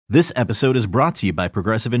This episode is brought to you by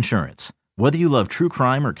Progressive Insurance. Whether you love true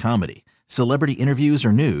crime or comedy, celebrity interviews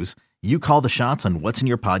or news, you call the shots on what's in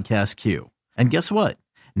your podcast queue. And guess what?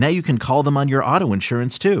 Now you can call them on your auto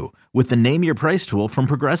insurance too with the Name Your Price tool from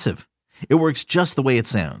Progressive. It works just the way it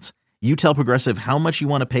sounds. You tell Progressive how much you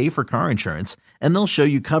want to pay for car insurance, and they'll show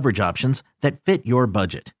you coverage options that fit your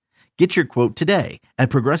budget. Get your quote today at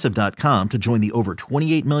Progressive.com to join the over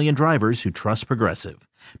 28 million drivers who trust Progressive.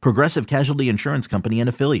 Progressive Casualty Insurance Company and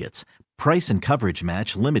Affiliates. Price and coverage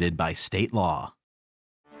match limited by state law.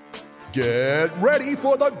 Get ready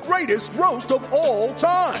for the greatest roast of all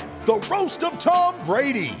time. The Roast of Tom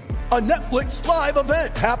Brady. A Netflix live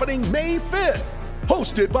event happening May 5th.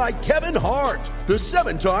 Hosted by Kevin Hart. The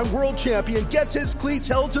 7-time world champion gets his cleats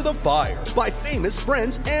held to the fire by famous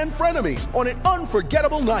friends and frenemies on an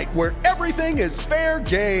unforgettable night where everything is fair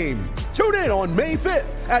game. Tune in on May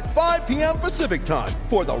 5th at 5 p.m. Pacific time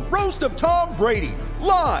for the Roast of Tom Brady.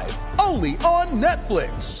 Live only on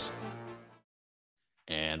Netflix.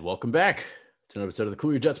 And welcome back to another episode of the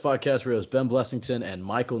Cool Your Jets podcast. We're Ben Blessington and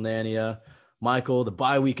Michael Nania. Michael, the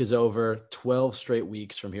bye week is over. 12 straight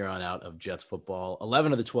weeks from here on out of Jets football.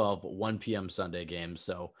 11 of the 12 1 p.m. Sunday games.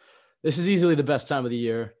 So this is easily the best time of the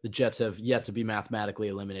year. The Jets have yet to be mathematically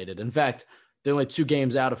eliminated. In fact, they're only 2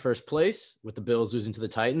 games out of first place with the Bills losing to the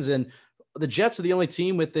Titans. And the Jets are the only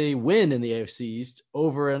team with a win in the AFC East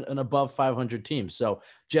over an above 500 team. So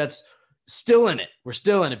Jets still in it. We're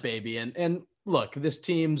still in it, baby. And look, this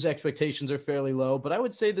team's expectations are fairly low, but I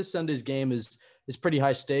would say this Sunday's game is pretty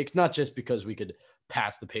high stakes, not just because we could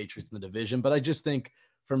pass the Patriots in the division, but I just think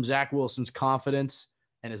from Zach Wilson's confidence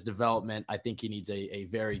and his development, I think he needs a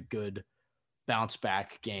very good bounce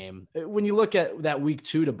back game. When you look at that week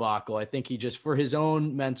 2 debacle, I think he just, for his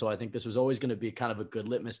own mental, I think this was always going to be kind of a good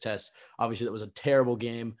litmus test. Obviously that was a terrible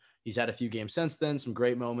game. He's had a few games since then, some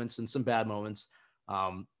great moments and some bad moments.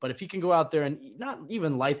 But if he can go out there and not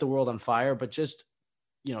even light the world on fire, but just,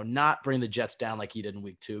 not bring the Jets down like he did in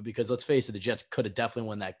week 2, because let's face it, the Jets could have definitely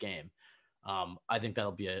won that game. I think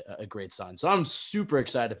that'll be a great sign. So I'm super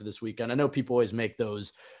excited for this weekend. I know people always make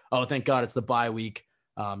those, oh, thank God it's the bye week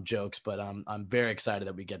jokes, but I'm very excited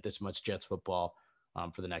that we get this much Jets football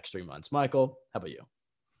for the next 3 months. Michael, how about you?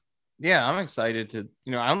 Yeah, I'm excited to,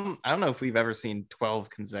 I don't know if we've ever seen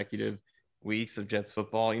 12 consecutive weeks of Jets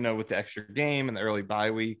football, with the extra game and the early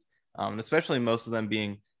bye week, and especially most of them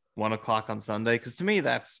being 1 o'clock on Sunday. Cause to me,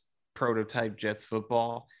 that's prototype Jets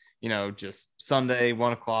football, just Sunday,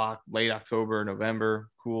 1 o'clock, late October, November,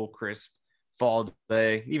 cool, crisp fall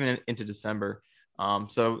day, even into December.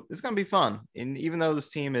 So it's going to be fun. And even though this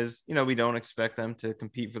team is, we don't expect them to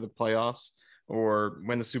compete for the playoffs or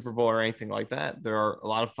win the Super Bowl or anything like that, there are a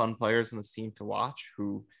lot of fun players in this team to watch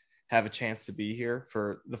who have a chance to be here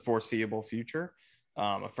for the foreseeable future.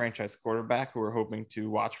 A franchise quarterback who we're hoping to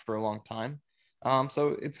watch for a long time.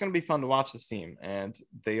 So it's going to be fun to watch this team, and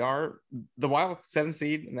they are the wild 7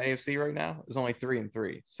 seed in the AFC right now is only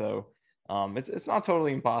 3-3. So it's not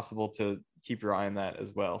totally impossible to keep your eye on that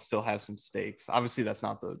as well. Still have some stakes. Obviously that's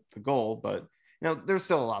not the goal, but there's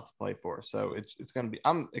still a lot to play for. So it's going to be,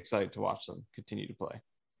 I'm excited to watch them continue to play.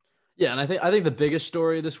 Yeah. And I think the biggest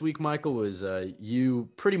story this week, Michael, was you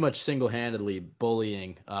pretty much single-handedly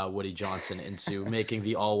bullying Woody Johnson into making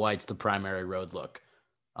the all whites the primary road look.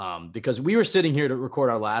 Because we were sitting here to record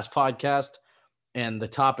our last podcast and the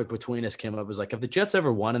topic between us came up was like, have the Jets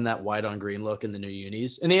ever won in that white on green look in the new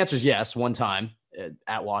unis? And the answer is yes, one time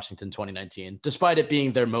at Washington 2019, despite it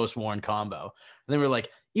being their most worn combo. And then we're like,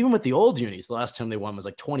 even with the old unis, the last time they won was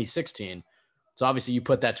like 2016. So obviously you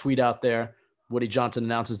put that tweet out there. Woody Johnson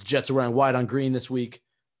announces the Jets are wearing white on green this week.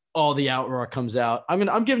 All the outroar comes out.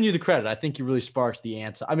 I'm giving you the credit. I think you really sparked the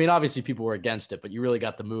answer. I mean, obviously people were against it, but you really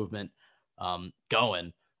got the movement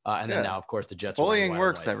going. And then now, of course, the Jets. Bullying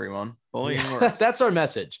works, everyone. Bullying works. That's our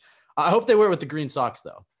message. I hope they wear it with the green socks,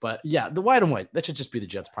 though. But yeah, the white and white, that should just be the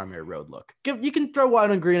Jets' primary road look. You can throw white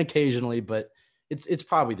and green occasionally, but it's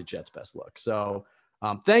probably the Jets' best look. So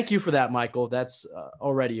thank you for that, Michael. That's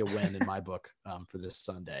already a win in my book for this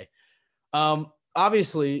Sunday.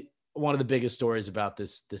 Obviously, one of the biggest stories about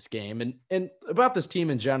this game and about this team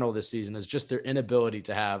in general this season is just their inability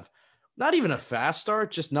to have not even a fast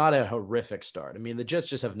start, just not a horrific start. I mean, the Jets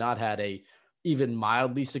just have not had a even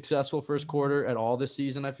mildly successful first quarter at all this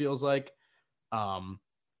season, I feels like.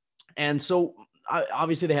 And so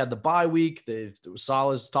obviously they had the bye week.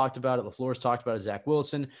 Saleh's talked about it. LaFleur's talked about it. Zach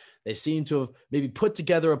Wilson. They seem to have maybe put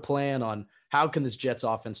together a plan on how can this Jets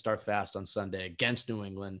offense start fast on Sunday against New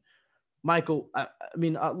England. Michael, I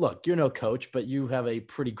mean, look, you're no coach, but you have a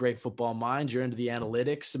pretty great football mind. You're into the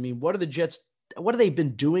analytics. I mean, what have they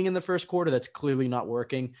been doing in the first quarter that's clearly not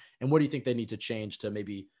working? And what do you think they need to change to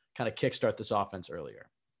maybe kind of kickstart this offense earlier?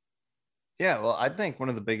 Yeah, well, I think one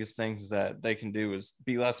of the biggest things that they can do is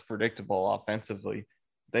be less predictable offensively.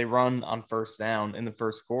 They run on first down in the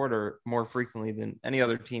first quarter more frequently than any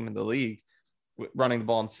other team in the league, running the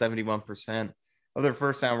ball in 71% of their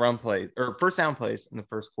first down plays in the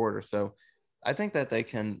first quarter. So I think that they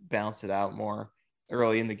can balance it out more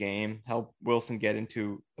early in the game, help Wilson get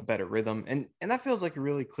into a better rhythm. And that feels like a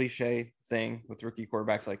really cliche thing with rookie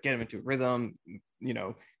quarterbacks, like get him into a rhythm,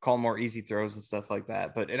 call more easy throws and stuff like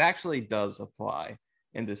that. But it actually does apply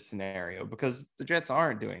in this scenario because the Jets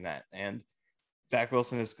aren't doing that. And Zach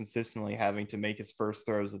Wilson is consistently having to make his first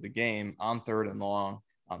throws of the game on 3rd and long,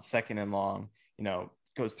 on 2nd and long,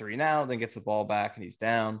 goes 3 and out, then gets the ball back and he's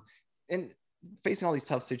down. And facing all these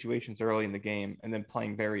tough situations early in the game and then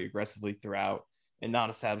playing very aggressively throughout and not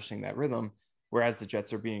establishing that rhythm, whereas the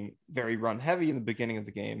Jets are being very run heavy in the beginning of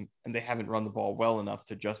the game and they haven't run the ball well enough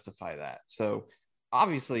to justify that. So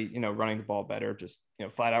obviously, running the ball better, just,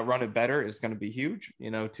 flat out run it better is going to be huge,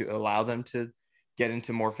 to allow them to get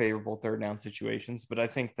into more favorable 3rd down situations. But I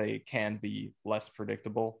think they can be less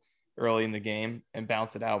predictable early in the game and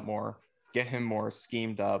bounce it out more, get him more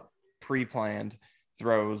schemed up, pre-planned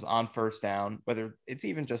throws on first down, whether it's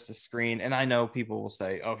even just a screen. And I know people will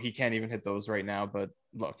say, oh, he can't even hit those right now. But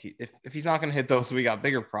look, if he's not going to hit those, we got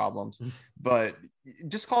bigger problems. But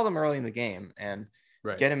just call them early in the game and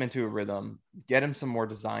get him into a rhythm, get him some more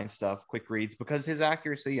design stuff, quick reads, because his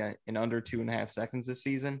accuracy in under 2.5 seconds this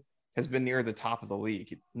season has been near the top of the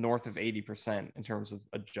league, north of 80% in terms of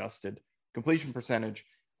adjusted completion percentage.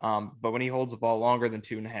 But when he holds the ball longer than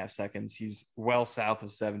 2.5 seconds, he's well south of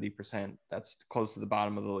 70%. That's close to the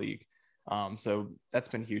bottom of the league. So that's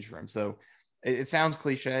been huge for him. So it sounds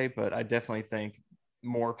cliche, but I definitely think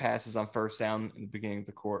more passes on first down in the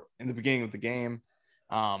beginning of the game,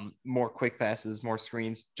 more quick passes, more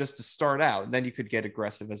screens just to start out. And then you could get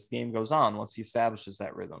aggressive as the game goes on once he establishes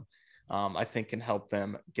that rhythm. I think can help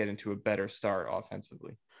them get into a better start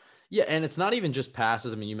offensively. Yeah, and it's not even just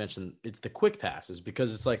passes. I mean, you mentioned it's the quick passes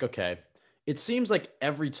because it's like, okay, it seems like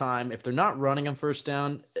every time, if they're not running on first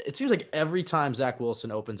down, it seems like every time Zach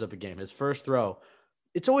Wilson opens up a game, his first throw,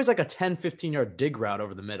 it's always like a 10, 15-yard dig route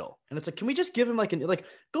over the middle. And it's like, can we just give him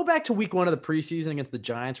go back to week 1 of the preseason against the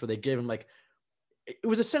Giants where they gave him it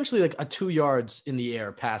was essentially like a 2 yards in the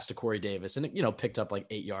air pass to Corey Davis and it, picked up like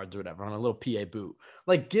 8 yards or whatever on a little PA boot.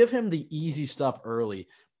 Like give him the easy stuff early,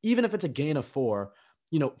 even if it's a gain of 4.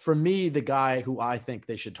 For me, the guy who I think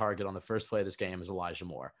they should target on the first play of this game is Elijah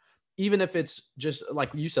Moore. Even if it's just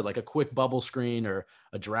like you said, like a quick bubble screen or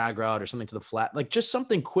a drag route or something to the flat, like just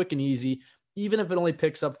something quick and easy, even if it only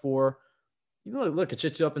picks up 4, look, it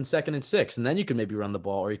shits you up in 2nd and 6, and then you can maybe run the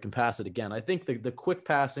ball or you can pass it again. I think the quick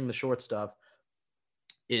passing, the short stuff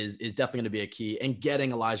is definitely going to be a key, and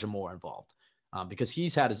getting Elijah Moore involved because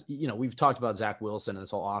he's had his, we've talked about Zach Wilson and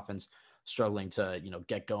this whole offense struggling to,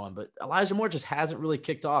 get going, but Elijah Moore just hasn't really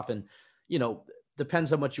kicked off. And,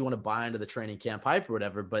 depends how much you want to buy into the training camp hype or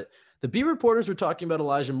whatever. But the beat reporters were talking about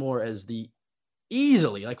Elijah Moore as the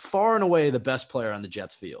easily, like far and away, the best player on the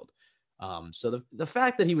Jets field. So the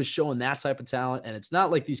fact that he was showing that type of talent, and it's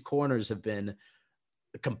not like these corners have been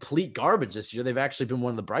complete garbage this year. They've actually been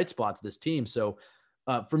one of the bright spots of this team. So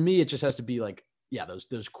for me, it just has to be like, yeah,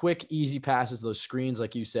 those quick, easy passes, those screens,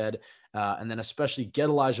 like you said, and then especially get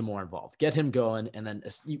Elijah Moore involved, get him going, and then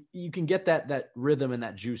you can get that rhythm and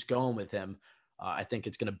that juice going with him. I think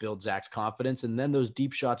it's going to build Zach's confidence, and then those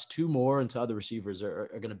deep shots, 2 more into other receivers are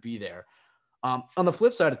going to be there. On the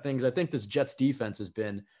flip side of things, I think this Jets defense has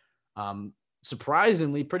been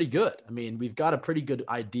surprisingly pretty good. I mean, we've got a pretty good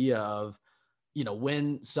idea of,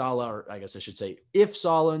 when Saleh, or I guess I should say, if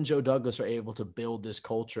Saleh and Joe Douglas are able to build this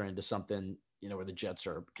culture into something, where the Jets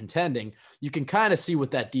are contending, you can kind of see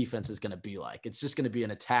what that defense is going to be like. It's just going to be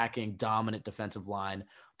an attacking, dominant defensive line,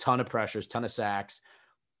 ton of pressures, ton of sacks,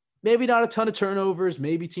 maybe not a ton of turnovers.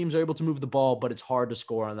 Maybe teams are able to move the ball, but it's hard to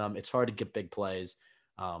score on them. It's hard to get big plays.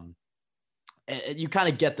 And you kind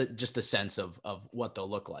of get the sense of what they'll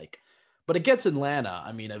look like. But against Atlanta,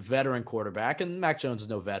 I mean, a veteran quarterback, and Mac Jones is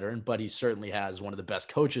no veteran, but he certainly has one of the best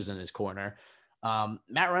coaches in his corner.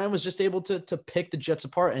 Matt Ryan was just able to pick the Jets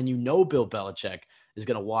apart, and Bill Belichick is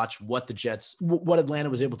going to watch what Atlanta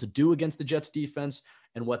was able to do against the Jets defense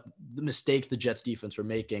and what the mistakes the Jets defense were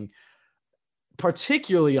making,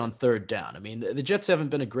 particularly on 3rd down. I mean, the Jets haven't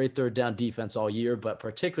been a great 3rd down defense all year, but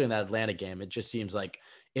particularly in that Atlanta game, it just seems like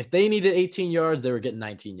if they needed 18 yards, they were getting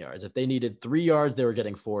 19 yards. If they needed 3 yards, they were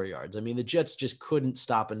getting 4 yards. I mean, the Jets just couldn't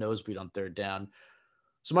stop a nosebleed on 3rd down.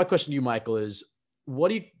 So my question to you, Michael, is what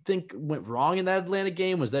do you think went wrong in that Atlanta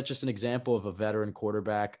game? Was that just an example of a veteran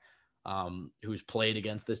quarterback who's played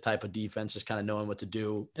against this type of defense, just kind of knowing what to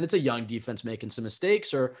do. And it's a young defense making some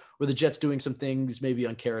mistakes, or were the Jets doing some things maybe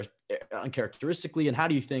uncharacteristically? And how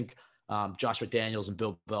do you think Josh McDaniels and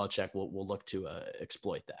Bill Belichick will look to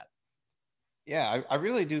exploit that? Yeah, I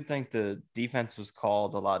really do think the defense was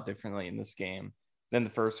called a lot differently in this game than the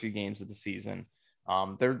first few games of the season.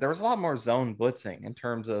 There was a lot more zone blitzing in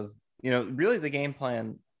terms of, really the game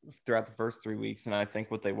plan throughout the first 3 weeks. And I think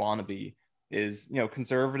what they want to be is,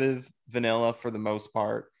 conservative, vanilla for the most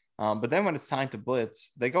part. But then when it's time to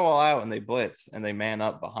blitz, they go all out and they blitz and they man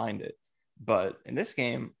up behind it. But in this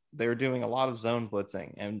game, they were doing a lot of zone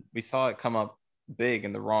blitzing, and we saw it come up big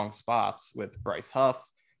in the wrong spots with Bryce Huff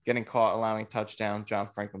getting caught, allowing touchdown, John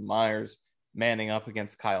Franklin Myers manning up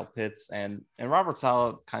against Kyle Pitts, and Robert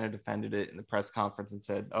Saleh kind of defended it in the press conference and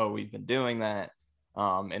said, "Oh, we've been doing that.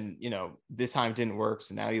 And this time didn't work.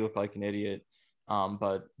 So now you look like an idiot."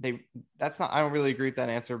 But I don't really agree with that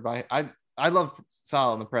answer. I love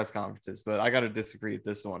Saleh in the press conferences, but I got to disagree with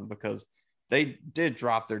this one because they did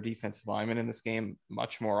drop their defensive linemen in this game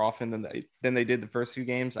much more often than they did the first few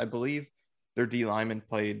games. I believe their D linemen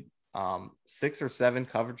played 6 or 7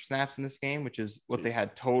 coverage snaps in this game, which is what they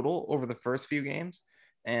had total over the first few games.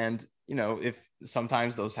 And, if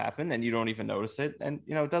sometimes those happen and you don't even notice it, and,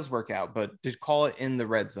 it does work out, but to call it in the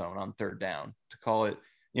red zone on third down, to call it,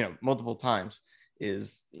 multiple times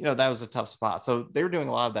is, that was a tough spot. So they were doing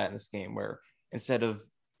a lot of that in this game where instead of,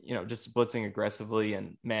 just blitzing aggressively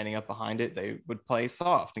and manning up behind it, they would play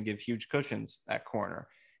soft and give huge cushions at corner.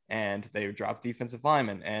 And they would drop defensive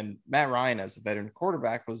linemen. And Matt Ryan, as a veteran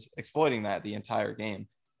quarterback, was exploiting that the entire game.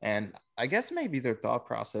 And I guess maybe their thought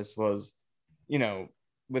process was,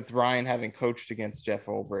 with Ryan having coached against Jeff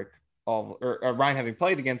Ulbrich Ryan having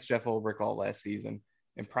played against Jeff Ulbrich all last season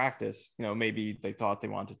in practice, maybe they thought they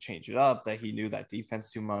wanted to change it up, that he knew that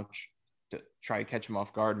defense too much to try to catch him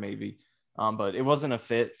off guard, maybe. But it wasn't a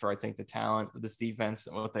fit for, I think, the talent of this defense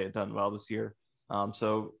and what they had done well this year.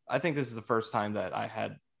 So I think this is the first time that I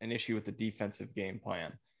had an issue with the defensive game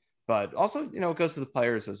plan. But also, it goes to the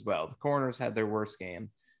players as well. The corners had their worst game.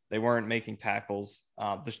 They weren't making tackles,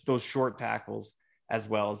 those short tackles, as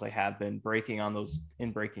well as they have been, breaking on those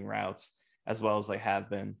in-breaking routes as well as they have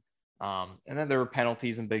been. And then there were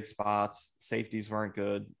penalties in big spots. Safeties weren't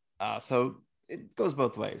good. So it goes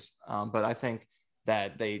both ways. But I think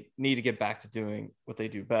that they need to get back to doing what they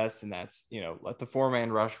do best. And that's, let the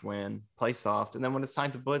 4-man rush win, play soft. And then when it's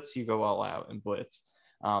time to blitz, you go all out and blitz.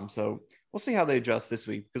 So we'll see how they adjust this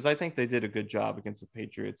week, because I think they did a good job against the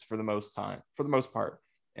Patriots for the most part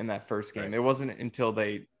in that first game. Right. It wasn't until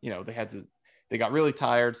they got really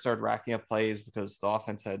tired, started racking up plays because the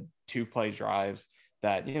offense had 2 play drives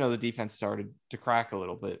that, the defense started to crack a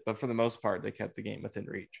little bit, but for the most part, they kept the game within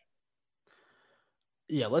reach.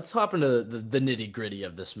 Yeah, let's hop into the nitty gritty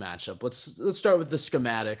of this matchup. Let's start with the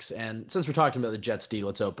schematics. And since we're talking about the Jets D,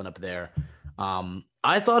 let's open up there.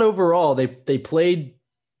 I thought overall they played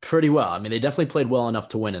pretty well. I mean, they definitely played well enough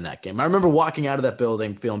to win in that game. I remember walking out of that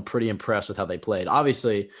building feeling pretty impressed with how they played.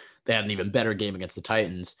 Obviously, they had an even better game against the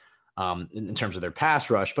Titans in terms of their pass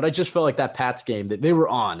rush, but I just felt like that Pats game that they were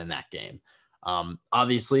on in that game.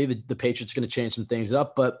 Obviously, the Patriots are going to change some things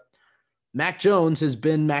up, but Mac Jones has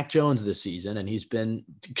been Mac Jones this season, and he's been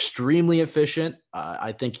extremely efficient.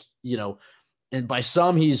 I think, and by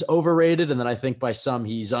some he's overrated, and then I think by some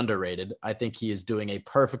he's underrated. I think he is doing a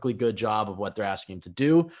perfectly good job of what they're asking him to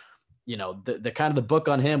do. The kind of the book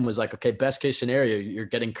on him was like, okay, best case scenario, you're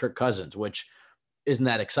getting Kirk Cousins, which isn't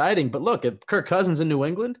that exciting. But look, if Kirk Cousins in New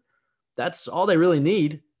England, that's all they really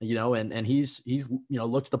need, and he's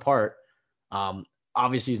looked the part.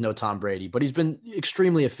 Obviously he's no Tom Brady, but he's been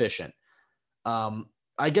extremely efficient.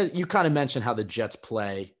 I guess you kind of mentioned how the Jets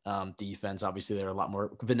play defense. Obviously, they're a lot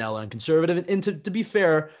more vanilla and conservative. And to be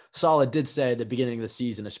fair, Saleh did say at the beginning of the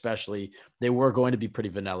season, especially, they were going to be pretty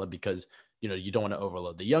vanilla because, you don't want to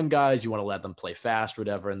overload the young guys. You want to let them play fast,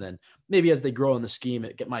 whatever. And then maybe as they grow in the scheme,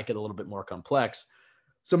 it might get a little bit more complex.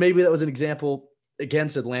 So maybe that was an example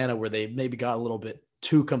against Atlanta where they maybe got a little bit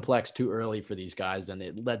too complex too early for these guys, and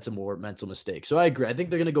it led to more mental mistakes. So I agree. I think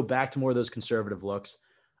they're going to go back to more of those conservative looks.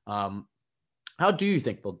 How do you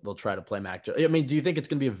think they'll try to play Mac Jones? I mean, do you think it's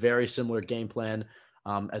going to be a very similar game plan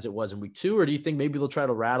as it was in week 2, or do you think maybe they'll try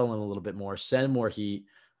to rattle him a little bit more, send more heat,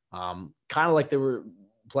 kind of like they were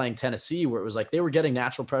playing Tennessee, where it was like they were getting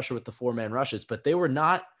natural pressure with the 4-man rushes, but they were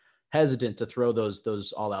not hesitant to throw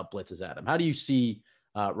those all-out blitzes at him? How do you see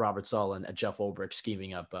Robert Saleh and Jeff Ulbrich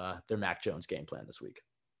scheming up their Mac Jones game plan this week?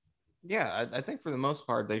 Yeah, I think for the most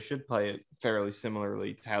part, they should play it fairly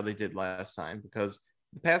similarly to how they did last time, because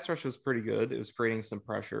the pass rush was pretty good. It was creating some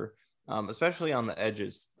pressure, especially on the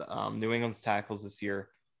edges. New England's tackles this year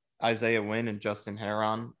Isaiah Wynn and Justin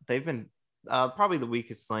Heron, they've been probably the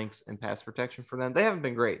weakest links in pass protection for them. They haven't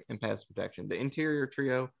been great in pass protection. The interior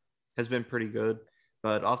trio has been pretty good,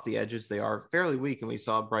 but off the edges, they are fairly weak. And we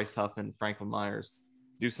saw Bryce Huff and Franklin Myers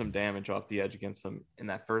do some damage off the edge against them in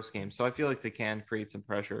that first game. So I feel like they can create some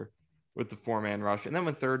pressure with the 4-man rush. And then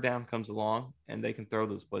when third down comes along and they can throw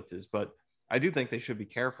those blitzes, but I do think they should be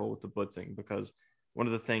careful with the blitzing, because one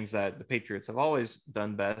of the things that the Patriots have always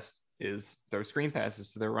done best is throw screen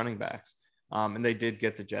passes to their running backs. And they did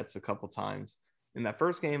get the Jets a couple times in that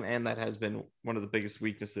first game. And that has been one of the biggest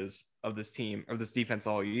weaknesses of this team, or this defense,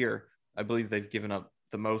 all year. I believe they've given up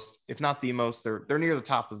the most, if not the most, they're near the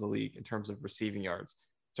top of the league in terms of receiving yards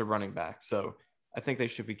to running back. So I think they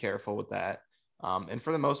should be careful with that. And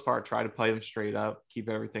for the most part, try to play them straight up, keep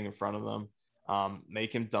everything in front of them,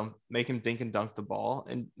 make him dink and dunk the ball,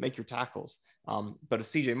 and make your tackles. But if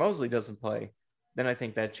CJ Mosley doesn't play, then I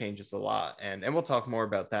think that changes a lot. And we'll talk more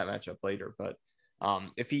about that matchup later. But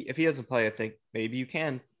if he doesn't play, I think maybe you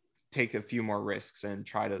can take a few more risks and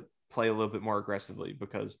try to play a little bit more aggressively,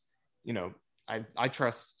 because, you know, I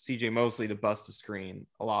trust CJ Mosley to bust a screen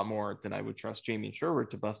a lot more than I would trust Jamie Sherwood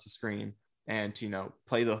to bust a screen and to, you know,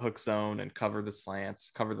 play the hook zone and cover the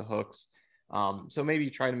slants, cover the hooks. So maybe you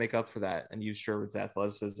try to make up for that and use Sherwood's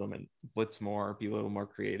athleticism and blitz more, be a little more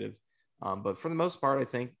creative. But for the most part, I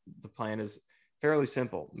think the plan is fairly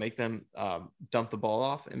simple. Make them dump the ball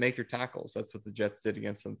off and make your tackles. That's what the Jets did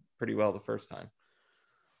against them pretty well the first time.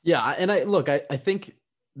 Yeah, and I think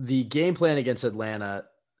the game plan against Atlanta,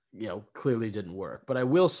 you know, clearly didn't work. But I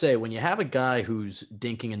will say, when you have a guy who's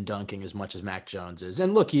dinking and dunking as much as Mac Jones is,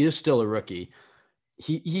 and look, he is still a rookie,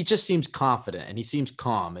 he just seems confident and he seems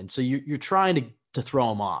calm. And so you're trying to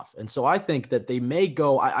throw him off. And so I think that they may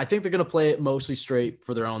go, I think they're going to play it mostly straight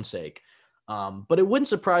for their own sake. But it wouldn't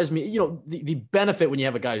surprise me. You know, the benefit when you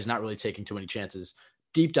have a guy who's not really taking too many chances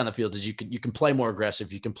deep down the field is you can play more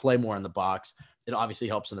aggressive. You can play more in the box. It obviously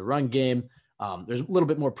helps in the run game. There's a little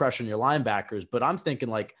bit more pressure on your linebackers, but I'm thinking,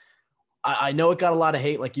 like, I know it got a lot of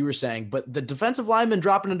hate, like you were saying, but the defensive linemen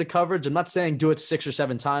dropping into coverage, I'm not saying do it 6 or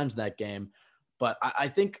 7 times in that game, but I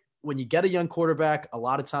think when you get a young quarterback, a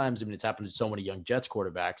lot of times, I mean, it's happened to so many young Jets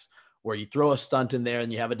quarterbacks, where you throw a stunt in there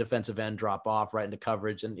and you have a defensive end drop off right into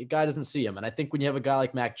coverage and the guy doesn't see him. And I think when you have a guy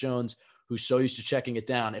like Mac Jones, who's so used to checking it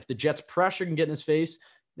down, if the Jets pressure can get in his face,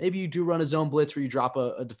 maybe you do run a zone blitz where you drop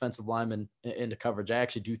a defensive lineman into coverage. I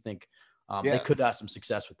actually do think they could have some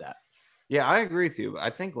success with that. Yeah, I agree with you. I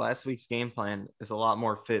think last week's game plan is a lot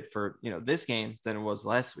more fit for, you know, this game than it was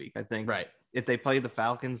last week. I think if they played the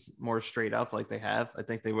Falcons more straight up like they have, I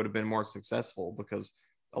think they would have been more successful, because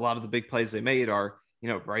a lot of the big plays they made are, you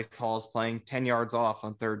know, Bryce Hall's playing 10 yards off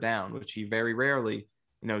on third down, which he very rarely,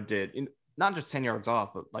 you know, did. Not just 10 yards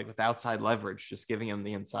off, but like with outside leverage, just giving him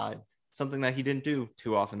the inside, something that he didn't do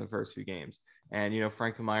too often the first few games. And, you know,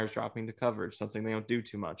 Franklin Myers dropping to coverage, something they don't do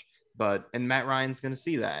too much. And Matt Ryan's going to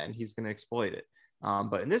see that and he's going to exploit it.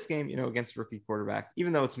 But in this game, you know, against a rookie quarterback,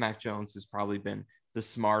 even though it's Mac Jones, who's probably been the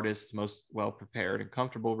smartest, most well-prepared and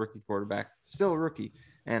comfortable rookie quarterback, still a rookie.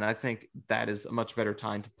 And I think that is a much better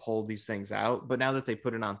time to pull these things out. But now that they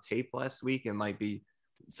put it on tape last week, it might be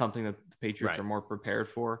something that the Patriots are more prepared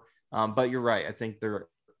for. But you're right. I think there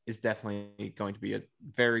is definitely going to be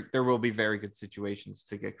there will be very good situations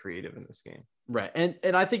to get creative in this game. Right.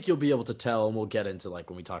 And I think you'll be able to tell, and we'll get into, like,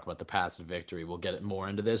 when we talk about the paths of victory, we'll get more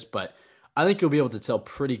into this, but I think you'll be able to tell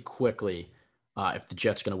pretty quickly if the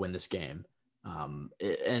Jets going to win this game.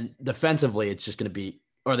 And defensively, it's just going to be,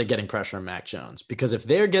 are they getting pressure on Mac Jones? Because if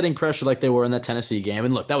they're getting pressure like they were in that Tennessee game,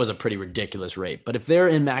 and look, that was a pretty ridiculous rate, but if they're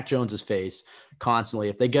in Mac Jones's face constantly,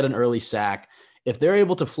 if they get an early sack, if they're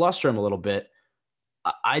able to fluster him a little bit,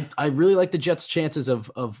 I really like the Jets' chances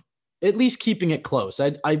of at least keeping it close.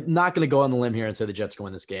 I'm not going to go on the limb here and say the Jets can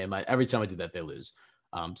win this game. Every time I do that, they lose.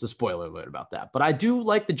 So spoiler alert about that. But I do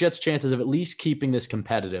like the Jets' chances of at least keeping this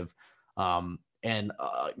competitive and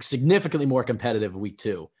significantly more competitive week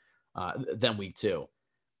 2 than week 2.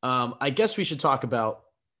 I guess we should talk about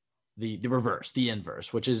the reverse, the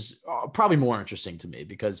inverse, which is probably more interesting to me,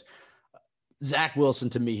 because Zach Wilson,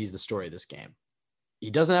 to me, he's the story of this game. He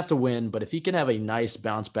doesn't have to win, but if he can have a nice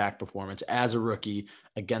bounce back performance as a rookie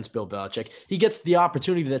against Bill Belichick, he gets the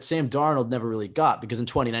opportunity that Sam Darnold never really got, because in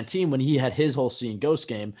 2019, when he had his whole see and ghost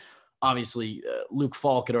game, obviously Luke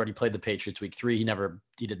Falk had already played the Patriots week 3. He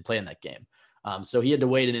didn't play in that game. So he had to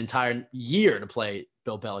wait an entire year to play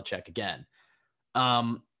Bill Belichick again.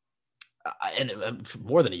 And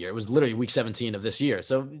more than a year. It was literally week 17 of this year.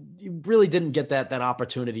 So he really didn't get that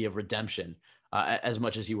opportunity of redemption as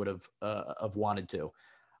much as he would have wanted to.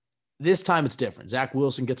 This time it's different. Zach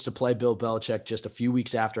Wilson gets to play Bill Belichick just a few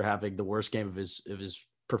weeks after having the worst game of his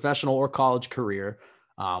professional or college career.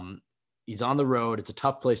 He's on the road. It's a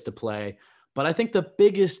tough place to play. But I think the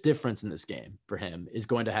biggest difference in this game for him is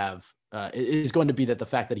going to be that the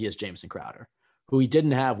fact that he has Jamison Crowder, who he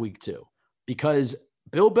didn't have week 2, because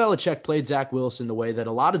Bill Belichick played Zach Wilson the way that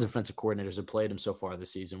a lot of defensive coordinators have played him so far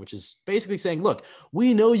this season, which is basically saying, look,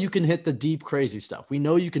 we know you can hit the deep, crazy stuff. We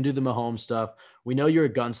know you can do the Mahomes stuff. We know you're a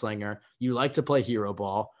gunslinger. You like to play hero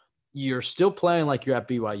ball. You're still playing like you're at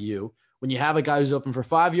BYU. When you have a guy who's open for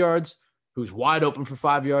 5 yards, who's wide open for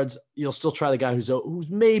 5 yards, you'll still try the guy who's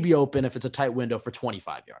maybe open if it's a tight window for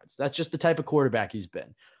 25 yards. That's just the type of quarterback he's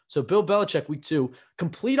been. So Bill Belichick, week 2,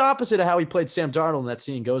 complete opposite of how he played Sam Darnold in that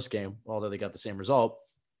See and Ghost game, although they got the same result.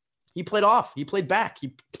 He played off. He played back.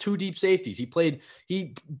 He 2 deep safeties.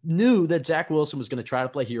 He knew that Zach Wilson was going to try to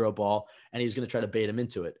play hero ball, and he was going to try to bait him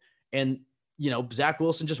into it. And, Zach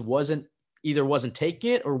Wilson just wasn't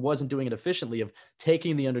taking it or wasn't doing it efficiently, of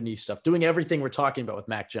taking the underneath stuff, doing everything we're talking about with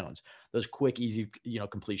Mac Jones, those quick, easy,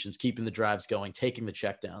 completions, keeping the drives going, taking the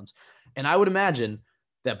checkdowns. And I would imagine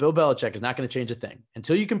that Bill Belichick is not going to change a thing.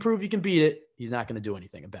 Until you can prove you can beat it, he's not going to do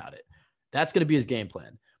anything about it. That's going to be his game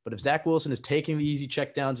plan. But if Zach Wilson is taking the easy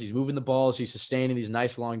checkdowns, he's moving the balls, he's sustaining these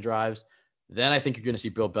nice long drives, then I think you're going to see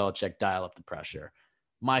Bill Belichick dial up the pressure.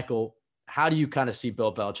 Michael, how do you kind of see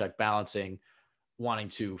Bill Belichick balancing wanting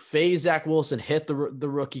to phase Zach Wilson, hit the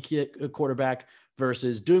rookie quarterback,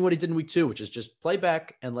 versus doing what he did in week 2, which is just play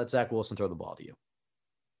back and let Zach Wilson throw the ball to you?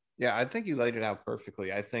 Yeah, I think you laid it out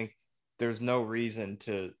perfectly. I think there's no reason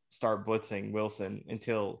to start blitzing Wilson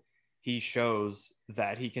until he shows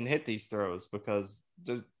that he can hit these throws, because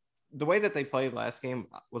the way that they played last game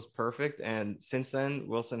was perfect. And since then,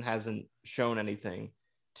 Wilson hasn't shown anything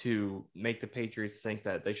to make the Patriots think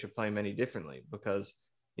that they should play him any differently, because,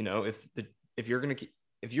 if you're going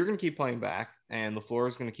to keep playing back and LaFleur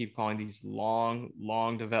is going to keep calling these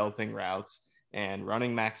long developing routes and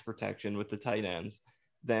running max protection with the tight ends,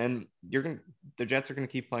 then the Jets are going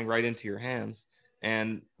to keep playing right into your hands,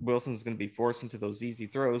 and Wilson's going to be forced into those easy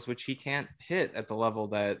throws, which he can't hit at the level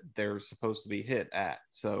that they're supposed to be hit at.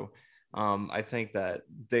 So I think that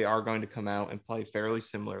they are going to come out and play fairly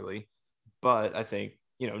similarly, but I think,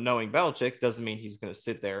 knowing Belichick doesn't mean he's going to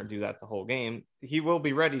sit there and do that the whole game. He will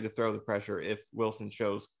be ready to throw the pressure if Wilson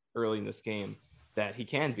shows early in this game that he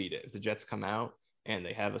can beat it. If the Jets come out and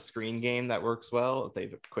they have a screen game that works well, if they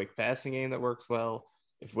have a quick passing game that works well,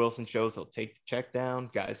 if Wilson shows he'll take the check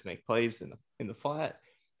down, guys make plays in the flat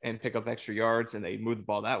and pick up extra yards, and they move the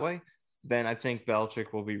ball that way, then I think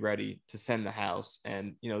Belichick will be ready to send the house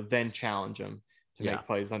and, then challenge him to make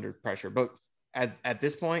plays under pressure. But at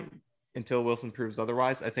this point, until Wilson proves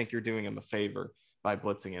otherwise, I think you're doing him a favor by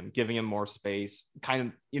blitzing him, giving him more space,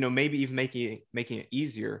 kind of, maybe even making it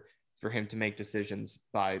easier for him to make decisions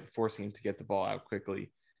by forcing him to get the ball out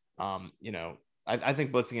quickly. I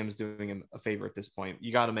think blitzing him is doing him a favor at this point.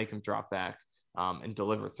 You got to make him drop back and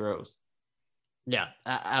deliver throws. Yeah,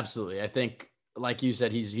 absolutely. I think, like you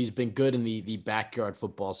said, he's been good in the backyard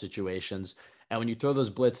football situations. And when you throw those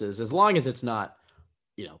blitzes, as long as it's not,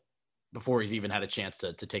 before he's even had a chance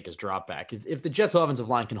to take his drop back, if the Jets offensive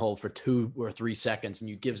line can hold for 2 or 3 seconds and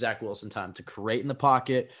you give Zach Wilson time to create in the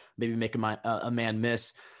pocket, maybe make a man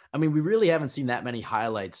miss. I mean, we really haven't seen that many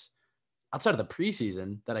highlights outside of the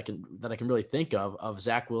preseason that I can really think of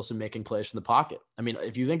Zach Wilson making plays from the pocket. I mean,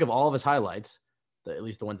 if you think of all of his highlights, at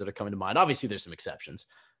least the ones that are coming to mind, obviously there's some exceptions.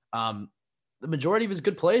 The majority of his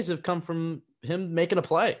good plays have come from him making a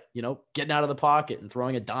play, getting out of the pocket and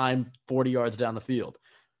throwing a dime 40 yards down the field.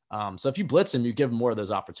 So if you blitz him, you give him more of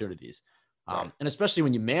those opportunities. And especially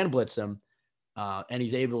when you man blitz him and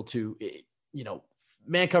he's able to,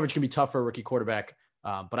 man coverage can be tough for a rookie quarterback.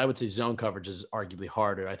 But I would say zone coverage is arguably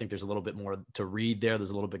harder. I think there's a little bit more to read there. There's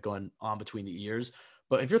a little bit going on between the ears.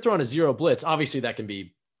 But if you're throwing a zero blitz, obviously that can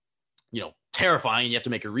be, terrifying. You have to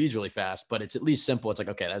make your reads really fast, but it's at least simple. It's like,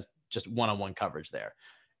 okay, that's just one-on-one coverage there.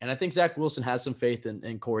 And I think Zach Wilson has some faith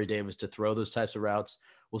in Corey Davis to throw those types of routes.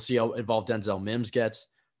 We'll see how involved Denzel Mims gets.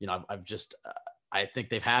 I think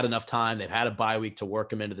they've had enough time. They've had a bye week to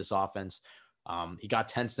work him into this offense. He got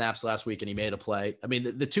 10 snaps last week and he made a play. I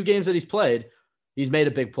mean, the 2 games that he's played, he's made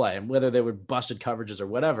a big play, and whether they were busted coverages or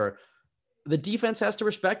whatever, the defense has to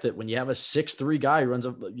respect it when you have a 6'3" guy who runs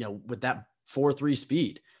with that 4.3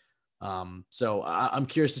 speed. So I'm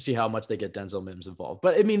curious to see how much they get Denzel Mims involved.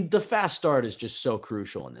 But I mean, the fast start is just so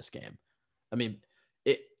crucial in this game. I mean,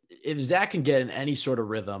 if Zach can get in any sort of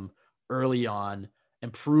rhythm early on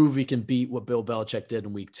and prove he can beat what Bill Belichick did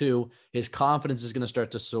in week 2, his confidence is going to start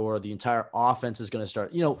to soar. The entire offense is going to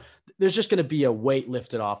start, there's just going to be a weight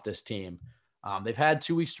lifted off this team. They've had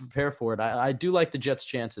 2 weeks to prepare for it. I do like the Jets'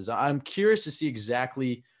 chances. I'm curious to see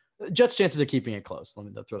exactly Jets' chances of keeping it close. Let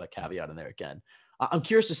me throw that caveat in there again. I'm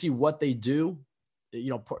curious to see what they do,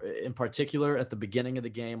 in particular at the beginning of the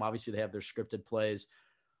game. Obviously, they have their scripted plays.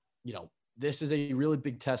 This is a really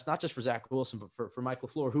big test, not just for Zach Wilson, but for Mike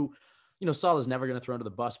LaFleur, who, Saleh is never going to throw under the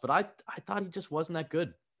bus. But I thought he just wasn't that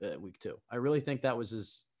good week 2. I really think that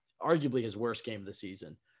was arguably his worst game of the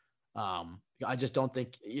season. I just don't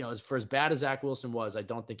think, as bad as Zach Wilson was, I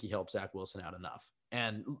don't think he helped Zach Wilson out enough.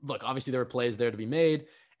 And look, obviously there were plays there to be made,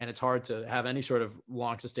 and it's hard to have any sort of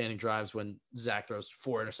long sustaining drives when Zach throws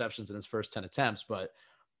 4 interceptions in his first 10 attempts. But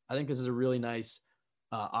I think this is a really nice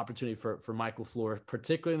opportunity for Mike LaFleur,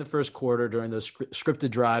 particularly in the first quarter during those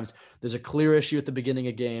scripted drives. There's a clear issue at the beginning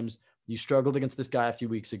of games. You struggled against this guy a few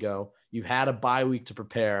weeks ago. You've had a bye week to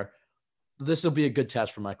prepare. This will be a good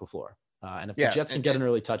test for Mike LaFleur. And if the Jets can get an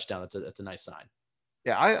early touchdown, that's a nice sign.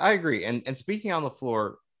 Yeah, I agree. And speaking on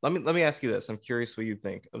LaFleur, let me ask you this. I'm curious what you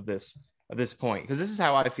think of this point, because this is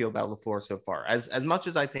how I feel about LaFleur so far. As much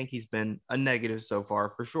as I think he's been a negative so far,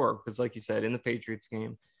 for sure, because like you said, in the Patriots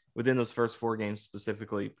game, within those first 4 games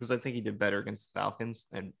specifically, because I think he did better against the Falcons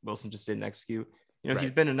and Wilson just didn't execute. Right.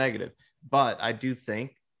 He's been a negative. But I do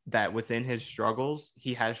think that within his struggles,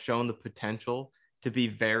 he has shown the potential to be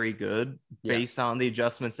very good based on the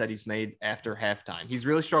adjustments that he's made after halftime. He's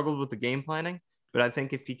really struggled with the game planning, but I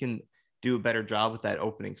think if he can do a better job with that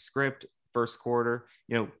opening script, first quarter,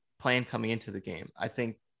 plan coming into the game, I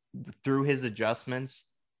think through his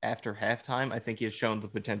adjustments after halftime, I think he has shown the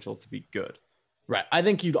potential to be good. Right. I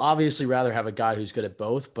think you'd obviously rather have a guy who's good at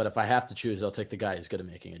both, but if I have to choose, I'll take the guy who's good at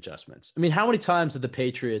making adjustments. I mean, how many times did the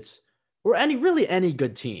Patriots or any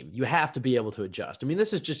good team, you have to be able to adjust? I mean,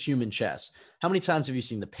 this is just human chess. How many times have you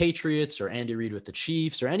seen the Patriots or Andy Reid with the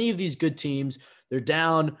Chiefs or any of these good teams? They're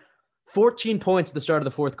down 14 points at the start of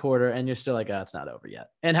the fourth quarter, and you're still like, it's not over yet.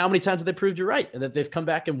 And how many times have they proved you're right and that they've come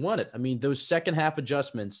back and won it? I mean, those second half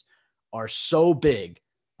adjustments are so big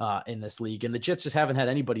in this league, and the Jets just haven't had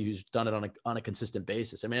anybody who's done it on a consistent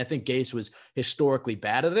basis. I mean, I think Gase was historically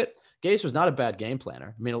bad at it. Gase was not a bad game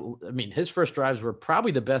planner. I mean, his first drives were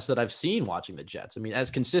probably the best that I've seen watching the Jets. I mean, as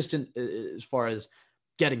consistent as far as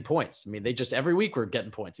getting points. I mean, they just every week were getting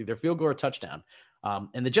points, either field goal or touchdown.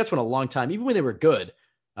 And the Jets went a long time, even when they were good.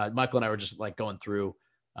 Michael and I were just like going through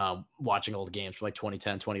watching old games from like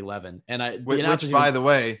 2010, 2011. And which by the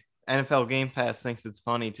way, NFL Game Pass thinks it's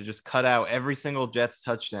funny to just cut out every single Jets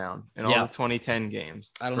touchdown in all the 2010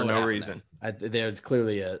 games for no reason. There's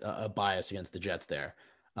clearly a bias against the Jets there.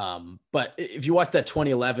 But if you watch that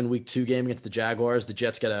 2011 week 2 game against the Jaguars, the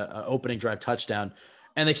Jets get a opening drive touchdown,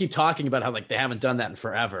 and they keep talking about how like they haven't done that in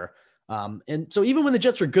forever. And so even when the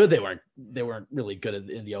Jets were good, they weren't really good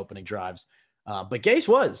in the opening drives. But Gase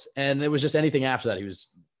was, and it was just anything after that, he was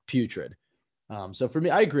putrid. So for me,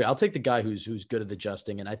 I agree. I'll take the guy who's good at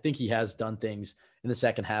adjusting, and I think he has done things in the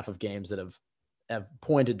second half of games that have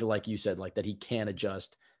pointed to, like you said, like that he can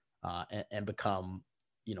adjust and become,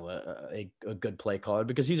 a good play caller,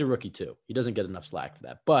 because he's a rookie too. He doesn't get enough slack for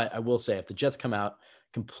that. But I will say, if the Jets come out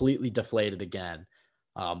completely deflated again,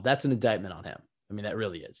 that's an indictment on him. I mean, that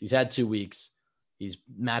really is. He's had 2 weeks. He's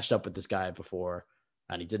matched up with this guy before,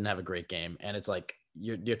 and he didn't have a great game. And it's like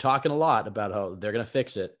you're talking a lot about how they're going to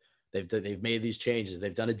fix it. They've made these changes.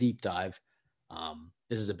 They've done a deep dive.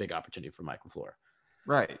 This is a big opportunity for Mike LaFleur.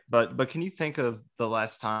 Right. But can you think of the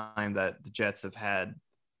last time that the Jets have had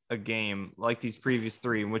a game like these previous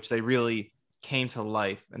 3 in which they really came to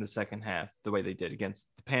life in the second half the way they did against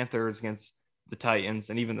the Panthers, against the Titans,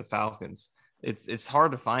 and even the Falcons? It's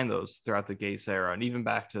hard to find those throughout the Gase era, and even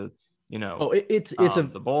back to,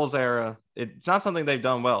 the Bulls era. It's not something they've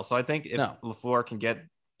done well. So I think if LaFleur can get,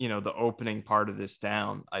 the opening part of this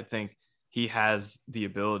down, I think he has the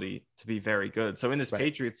ability to be very good. So in this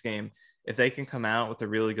Patriots game, if they can come out with a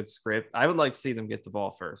really good script, I would like to see them get the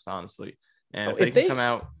ball first, honestly. And if they can come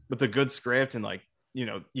out with a good script and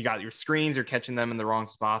you got your screens, you're catching them in the wrong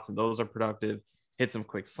spots, and those are productive, hit some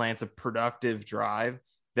quick slants, a productive drive,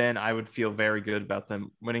 then I would feel very good about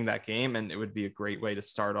them winning that game. And it would be a great way to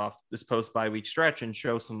start off this post-bye week stretch and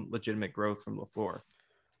show some legitimate growth from LaFleur.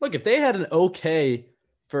 Look, if they had an okay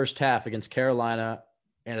first half against Carolina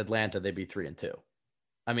and Atlanta, they'd be 3-2.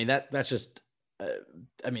 I mean, that's just,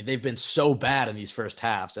 they've been so bad in these first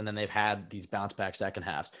halves, and then they've had these bounce back second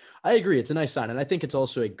halves. I agree. It's a nice sign. And I think it's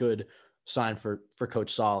also a good sign for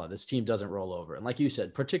Coach Saleh. This team doesn't roll over. And like you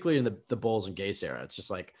said, particularly in the Bulls and Gase era, it's just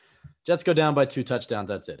like Jets go down by 2 touchdowns.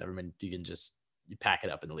 That's it. I mean, you pack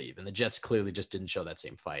it up and leave. And the Jets clearly just didn't show that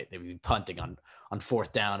same fight. They would be punting on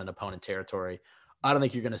fourth down in opponent territory. I don't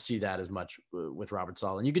think you're going to see that as much with Robert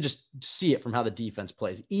Saleh. And you could just see it from how the defense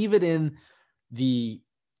plays. Even in the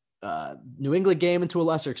New England game, and to a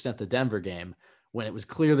lesser extent the Denver game, when it was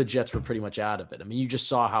clear the Jets were pretty much out of it. I mean, you just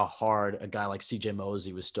saw how hard a guy like CJ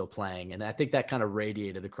Mosley was still playing. And I think that kind of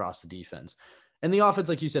radiated across the defense. And the offense,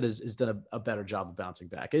 like you said, has done a better job of bouncing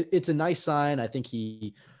back. It's a nice sign. I think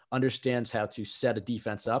he understands how to set a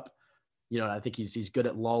defense up. I think he's good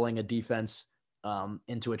at lulling a defense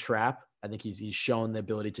into a trap. I think he's shown the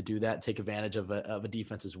ability to do that, take advantage of a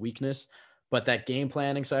defense's weakness. But that game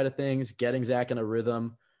planning side of things, getting Zach in a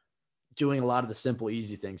rhythm, doing a lot of the simple,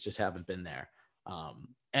 easy things just haven't been there.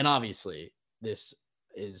 And obviously,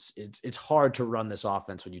 it's hard to run this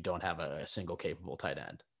offense when you don't have a single capable tight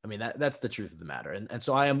end. I mean, that's the truth of the matter. And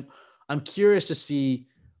so I'm curious to see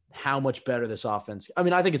how much better this offense. I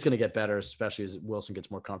mean, I think it's going to get better, especially as Wilson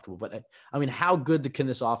gets more comfortable. But I mean, how good can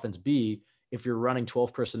this offense be if you're running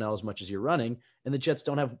 12 personnel as much as you're running, and the Jets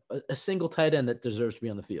don't have a single tight end that deserves to be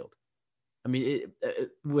on the field? I mean,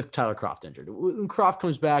 with Tyler Kroft injured, when Kroft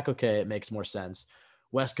comes back, okay, it makes more sense.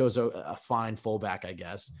 Wesco's a fine fullback, I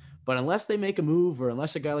guess. But unless they make a move, or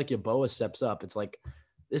unless a guy like Yeboah steps up, it's like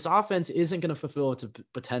this offense isn't going to fulfill its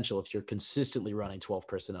potential if you're consistently running 12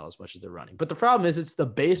 personnel as much as they're running. But the problem is it's the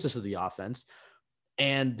basis of the offense.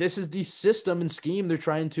 And this is the system and scheme they're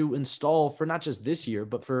trying to install for not just this year,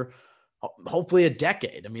 but for hopefully a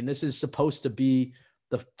decade. I mean, this is supposed to be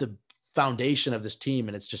the foundation of this team,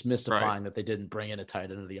 and it's just mystifying that they didn't bring in a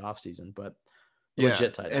tight end in the offseason, but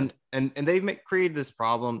legit tight end. And they've created this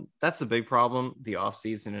problem. That's the big problem, the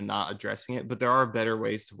offseason, and not addressing it. But there are better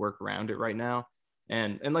ways to work around it right now.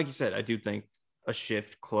 And like you said, I do think a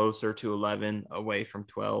shift closer to 11, away from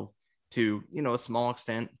 12, to, a small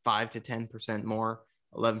extent, 5 to 10% more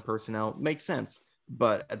 11 personnel makes sense.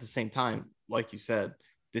 But at the same time, like you said,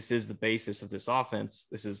 this is the basis of this offense.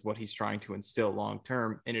 This is what he's trying to instill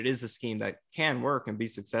long-term. And it is a scheme that can work and be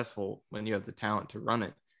successful when you have the talent to run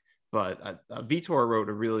it. But Vitor wrote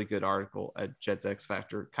a really good article at Jets X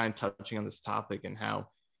Factor, kind of touching on this topic and how,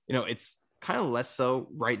 it's kind of less so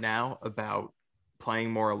right now about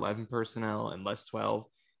playing more 11 personnel and less 12,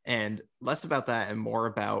 and less about that and more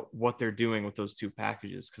about what they're doing with those two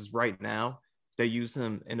packages. Because right now they use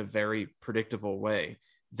them in a very predictable way.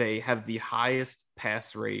 They have the highest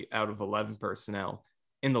pass rate out of 11 personnel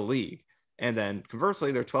in the league. And then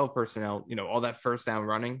conversely, their 12 personnel, all that first down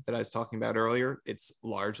running that I was talking about earlier, it's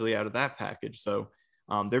largely out of that package. So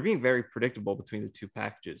they're being very predictable between the two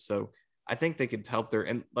packages. So I think they could help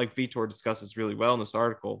and like Vitor discusses really well in this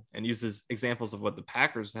article and uses examples of what the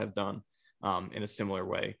Packers have done in a similar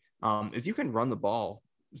way, is you can run the ball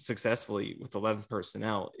successfully with 11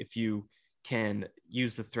 personnel if you can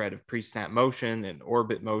use the threat of pre-snap motion and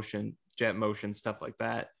orbit motion, jet motion, stuff like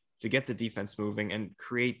that to get the defense moving and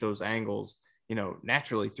create those angles,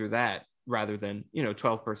 naturally through that, rather than,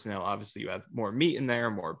 12 personnel. Obviously you have more meat in there,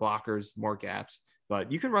 more blockers, more gaps,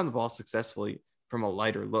 but you can run the ball successfully from a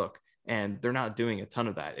lighter look. And they're not doing a ton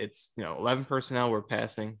of that. It's, 11 personnel we're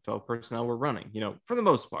passing, 12 personnel we're running, for the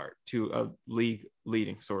most part, to a league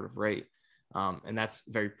leading sort of rate. And that's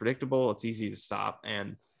very predictable. It's easy to stop.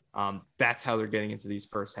 And that's how they're getting into these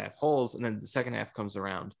first half holes. And then the second half comes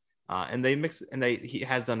around and they mix, and he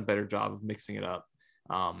has done a better job of mixing it up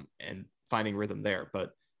and finding rhythm there.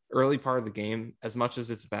 But early part of the game, as much as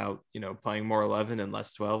it's about, playing more 11 and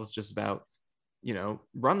less 12, it's just about,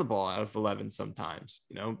 run the ball out of 11 sometimes,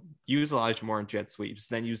 use Elijah Moore in jet sweeps,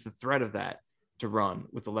 then use the threat of that to run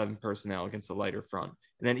with 11 personnel against a lighter front.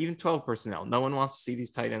 And then even 12 personnel. No one wants to see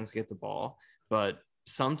these tight ends get the ball, but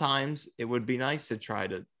sometimes it would be nice to try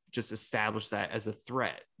to just establish that as a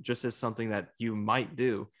threat, just as something that you might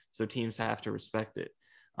do. So teams have to respect it.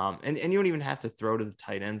 And you don't even have to throw to the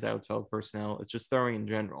tight ends out of 12 personnel. It's just throwing in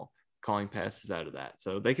general, calling passes out of that.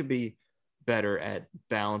 So they could be better at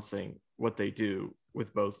balancing what they do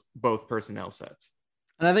with both personnel sets.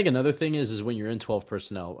 And I think another thing is when you're in 12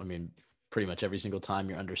 personnel, I mean, pretty much every single time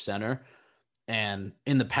you're under center, and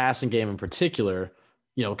in the passing game in particular,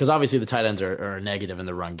 because obviously the tight ends are a negative in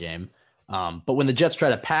the run game. But when the Jets try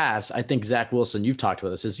to pass, I think Zach Wilson, you've talked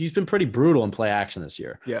about this, he's been pretty brutal in play action this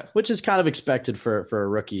year, which is kind of expected for a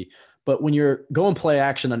rookie. But when you're going play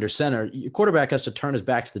action under center, your quarterback has to turn his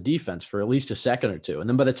back to the defense for at least a second or two. And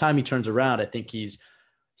then by the time he turns around, I think he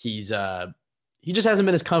just hasn't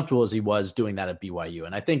been as comfortable as he was doing that at BYU.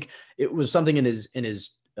 And I think it was something in his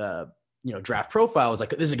draft profile was like,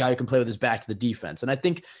 this is a guy who can play with his back to the defense. And I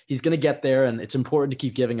think he's going to get there, and it's important to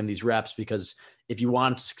keep giving him these reps, because if you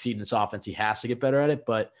want him to succeed in this offense, he has to get better at it.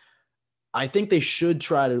 But I think they should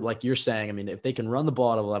try to, like you're saying, I mean, if they can run the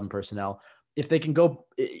ball out of 11 personnel, if they can go,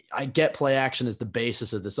 I get play action as the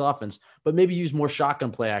basis of this offense, but maybe use more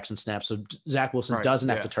shotgun play action snaps so Zach Wilson doesn't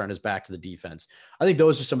have to turn his back to the defense. I think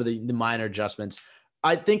those are some of the minor adjustments.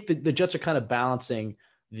 I think that the Jets are kind of balancing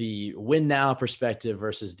the win now perspective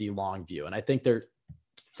versus the long view. And I think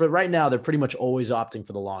for right now, they're pretty much always opting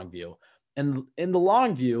for the long view. And in the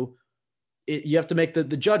long view, you have to make the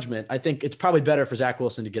judgment. I think it's probably better for Zach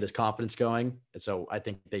Wilson to get his confidence going. And so I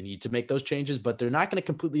think they need to make those changes, but they're not going to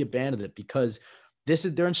completely abandon it because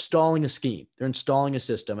they're installing a scheme. They're installing a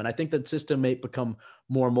system. And I think that system may become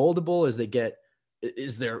more moldable as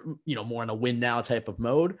they're more in a win now type of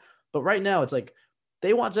mode. But right now it's like,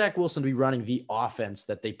 they want Zach Wilson to be running the offense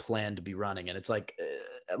that they plan to be running. And it's like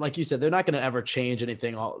you said, they're not going to ever change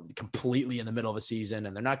anything completely in the middle of a season.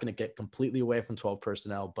 And they're not going to get completely away from 12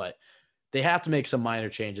 personnel, but they have to make some minor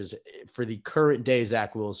changes for the current day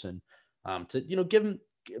Zach Wilson to give him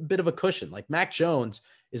a bit of a cushion. Like Mac Jones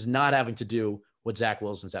is not having to do what Zach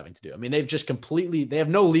Wilson's having to do. I mean, they have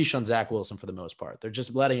no leash on Zach Wilson for the most part. They're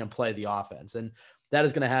just letting him play the offense. And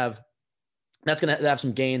that's going to have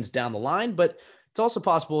some gains down the line, but it's also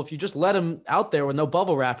possible if you just let him out there with no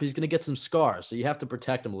bubble wrap, he's going to get some scars. So you have to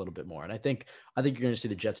protect him a little bit more. And I think you're going to see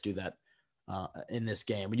the Jets do that in this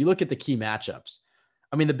game. When you look at the key matchups,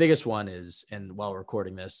 I mean, the biggest one is, and while we're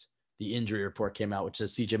recording this, the injury report came out, which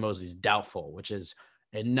says CJ Mosley's doubtful, which is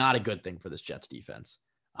not a good thing for this Jets defense.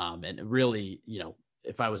 And really,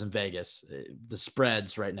 if I was in Vegas, the spread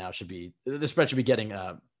should be getting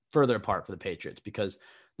further apart for the Patriots because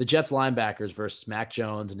the Jets linebackers versus Mac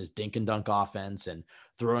Jones and his dink and dunk offense and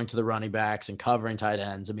throwing to the running backs and covering tight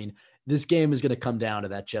ends. I mean, this game is going to come down to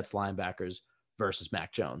that Jets linebackers versus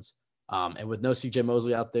Mac Jones. And with no CJ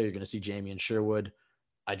Mosley out there, you're going to see Jamie and Sherwood.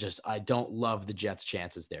 I don't love the Jets'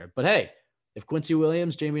 chances there. But hey, if Quincy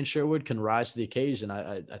Williams, Jamie and Sherwood can rise to the occasion,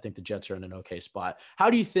 I think the Jets are in an okay spot. How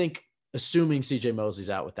do you think, assuming CJ Mosley's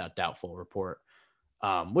out with that doubtful report,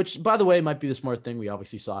 which, by the way, might be the smart thing. We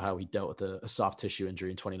obviously saw how he dealt with a soft tissue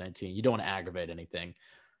injury in 2019. You don't want to aggravate anything.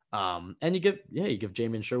 And you give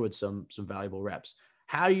Jamie and Sherwood some valuable reps.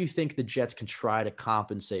 How do you think the Jets can try to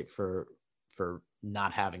compensate for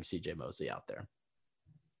not having CJ Mosley out there?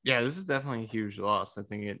 Yeah, this is definitely a huge loss. I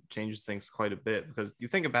think it changes things quite a bit because you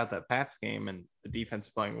think about that Pats game and the defense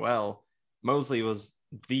playing well. Mosley was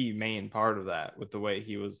the main part of that with the way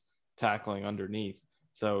he was tackling underneath.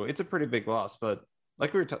 So it's a pretty big loss. But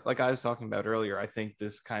like I was talking about earlier, I think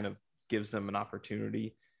this kind of gives them an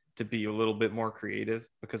opportunity to be a little bit more creative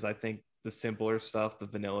because I think the simpler stuff, the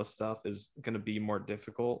vanilla stuff, is going to be more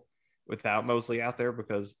difficult without Mosley out there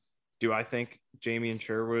because do I think Jamie and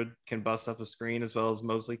Sherwood can bust up a screen as well as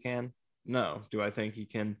Mosley can? No. Do I think he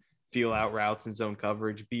can feel out routes in zone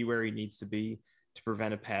coverage, be where he needs to be to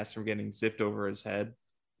prevent a pass from getting zipped over his head?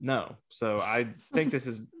 No. So I think this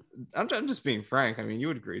is – I'm just being frank. I mean, you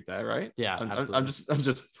would agree with that, right? Yeah, I'm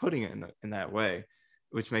just putting it in that way,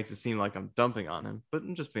 which makes it seem like I'm dumping on him, but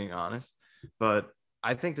I'm just being honest. But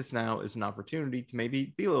I think this now is an opportunity to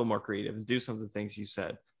maybe be a little more creative and do some of the things you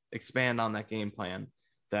said, expand on that game plan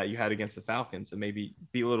that you had against the Falcons and maybe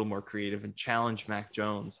be a little more creative and challenge Mac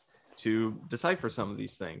Jones to decipher some of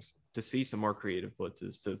these things, to see some more creative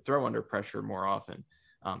blitzes, to throw under pressure more often,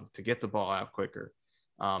 to get the ball out quicker.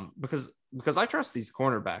 Because I trust these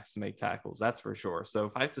cornerbacks to make tackles, that's for sure. So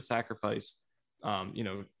if I have to sacrifice,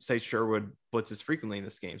 say Sherwood blitzes frequently in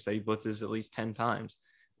this game, say he blitzes at least 10 times,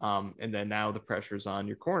 and then now the pressure's on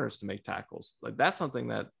your corners to make tackles. Like that's something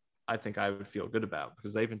that I think I would feel good about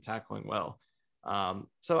because they've been tackling well.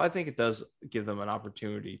 So I think it does give them an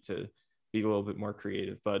opportunity to be a little bit more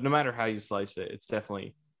creative, but no matter how you slice it, it's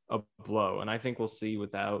definitely a blow. And I think we'll see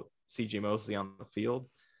without CJ Mosley on the field,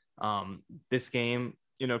 this game,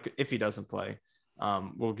 if he doesn't play,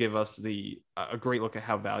 will give us a great look at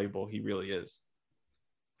how valuable he really is.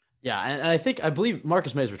 Yeah. And I believe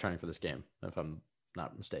Marcus May is returning for this game, if I'm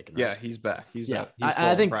not mistaken. Right? Yeah, he's back. He's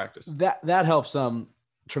I think practice. That helps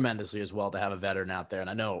tremendously as well to have a veteran out there. And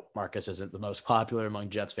I know Marcus isn't the most popular among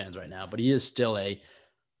Jets fans right now, but he is still a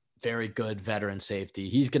very good veteran safety.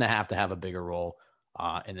 He's going to have a bigger role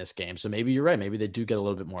in this game. So maybe you're right. Maybe they do get a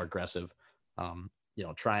little bit more aggressive,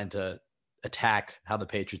 trying to attack how the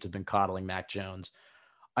Patriots have been coddling Mac Jones.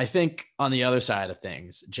 I think on the other side of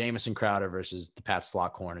things, Jamison Crowder versus the Pat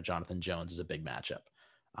slot corner, Jonathan Jones, is a big matchup.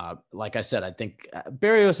 Like I said, I think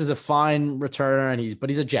Berrios is a fine returner but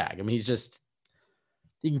he's a jag. I mean,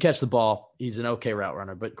 he can catch the ball. He's an okay route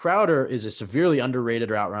runner, but Crowder is a severely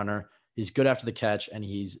underrated route runner. He's good after the catch, and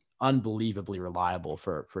he's unbelievably reliable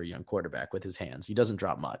for a young quarterback with his hands. He doesn't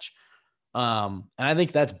drop much. And I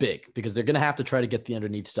think that's big because they're going to have to try to get the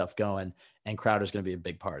underneath stuff going, and Crowder's going to be a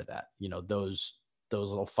big part of that. Those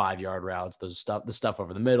little 5-yard routes, the stuff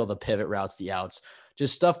over the middle, the pivot routes, the outs,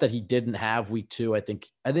 just stuff that he didn't have week 2. I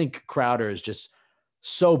think Crowder is just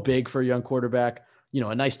so big for a young quarterback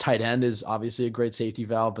a nice tight end is obviously a great safety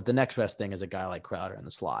valve, but the next best thing is a guy like Crowder in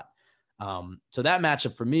the slot. So that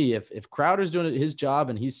matchup for me, if Crowder's doing his job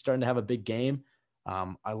and he's starting to have a big game,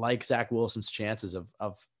 I like Zach Wilson's chances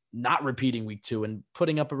of not repeating week 2 and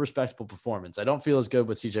putting up a respectable performance. I don't feel as good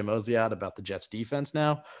with CJ Mosley out about the Jets defense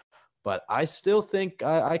now, but I still think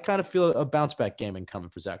I kind of feel a bounce back game incoming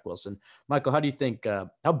for Zach Wilson. Michael, how do you think,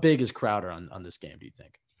 how big is Crowder on this game, do you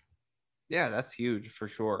think? Yeah, that's huge for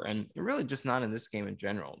sure. And really just not in this game in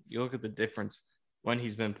general. You look at the difference when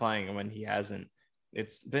he's been playing and when he hasn't.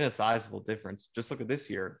 It's been a sizable difference. Just look at this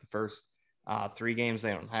year. The first 3 games,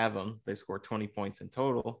 they don't have him. They score 20 points in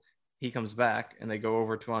total. He comes back and they go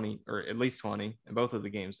over 20 or at least 20 in both of the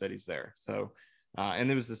games that he's there. So, and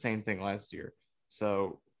it was the same thing last year.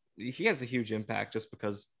 So he has a huge impact just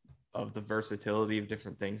because of the versatility of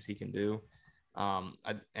different things he can do.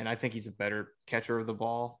 I think he's a better catcher of the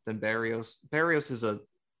ball than Berrios. Berrios is a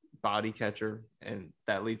body catcher, and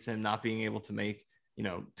that leads to him not being able to make,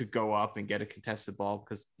 to go up and get a contested ball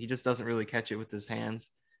because he just doesn't really catch it with his hands.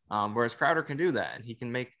 Whereas Crowder can do that, and he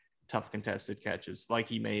can make tough contested catches like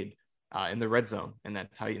he made in the red zone in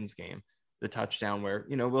that Titans game, the touchdown where,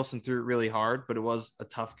 Wilson threw it really hard, but it was a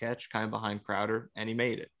tough catch kind of behind Crowder, and he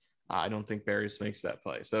made it. I don't think Berrios makes that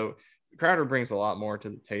play. So Crowder brings a lot more to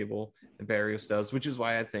the table than Berrios does, which is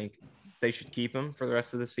why I think they should keep him for the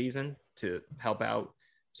rest of the season to help out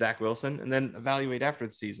Zach Wilson and then evaluate after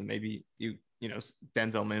the season. Maybe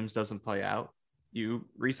Denzel Mims doesn't play out. You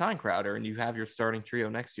re-sign Crowder and you have your starting trio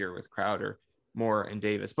next year with Crowder, Moore, and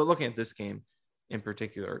Davis. But looking at this game in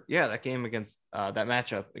particular, that game against that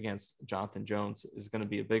matchup against Jonathan Jones is going to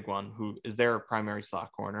be a big one, who is their primary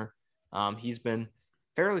slot corner. He's been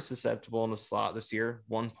fairly susceptible in the slot this year,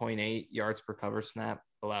 1.8 yards per cover snap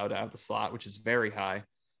allowed out of the slot, which is very high.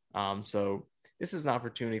 So this is an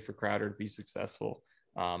opportunity for Crowder to be successful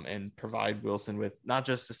and provide Wilson with not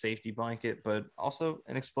just a safety blanket, but also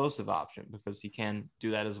an explosive option because he can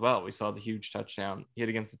do that as well. We saw the huge touchdown he had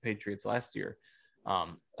against the Patriots last year,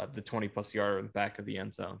 the 20-plus yarder in the back of the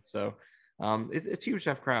end zone. So it's huge to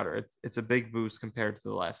have Crowder. It's a big boost compared to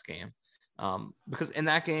the last game. Because in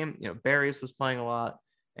that game, Berrios was playing a lot.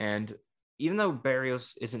 And even though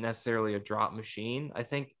Berrios isn't necessarily a drop machine, I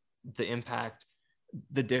think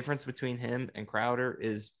the difference between him and Crowder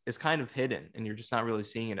is kind of hidden, and you're just not really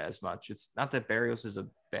seeing it as much. It's not that Berrios is a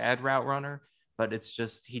bad route runner, but it's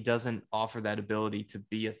just he doesn't offer that ability to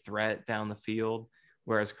be a threat down the field,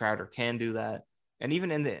 whereas Crowder can do that. And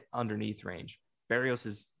even in the underneath range, Berrios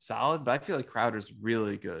is solid, but I feel like Crowder's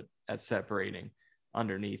really good at separating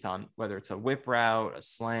underneath on whether it's a whip route, a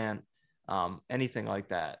slant, anything like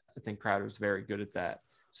that. I think Crowder's very good at that.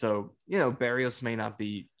 So, Berrios may not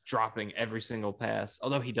be dropping every single pass,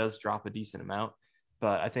 although he does drop a decent amount.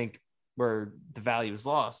 But I think where the value is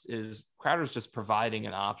lost is Crowder's just providing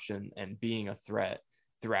an option and being a threat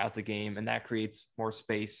throughout the game. And that creates more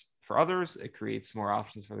space for others. It creates more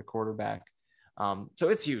options for the quarterback. So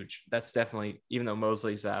it's huge. That's definitely, even though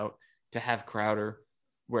Mosley's out, to have Crowder.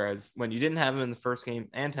 Whereas when you didn't have him in the first game,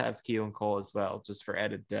 and to have Keelan Cole as well, just for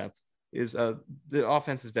added depth, is the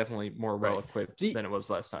offense is definitely more well equipped than it was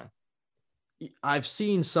last time. I've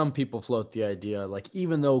seen some people float the idea, like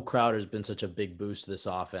even though Crowder's been such a big boost to this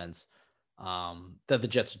offense, that the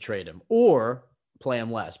Jets would trade him or play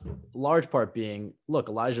him less. Large part being, look,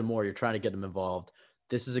 Elijah Moore, you're trying to get him involved.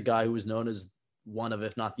 This is a guy who is known as one of,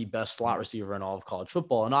 if not the best slot receiver in all of college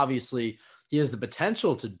football. And obviously he has the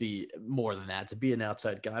potential to be more than that, to be an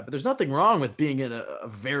outside guy, but there's nothing wrong with being a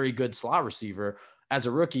very good slot receiver as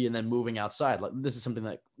a rookie and then moving outside. Like, this is something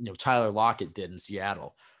that, Tyler Lockett did in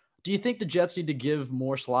Seattle. Do you think the Jets need to give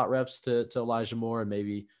more slot reps to Elijah Moore and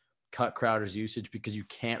maybe cut Crowder's usage because you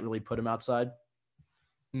can't really put him outside?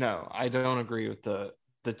 No, I don't agree with the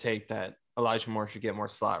take that Elijah Moore should get more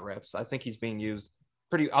slot reps. I think he's being used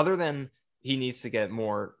other than he needs to get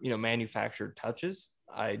more, manufactured touches.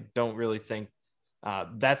 I don't really think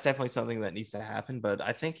that's definitely something that needs to happen, but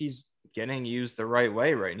I think he's getting used the right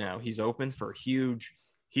way right now. He's open for huge,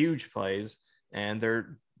 huge plays, and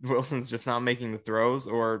Wilson's just not making the throws,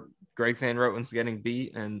 or Greg Van Roten's getting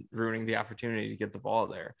beat and ruining the opportunity to get the ball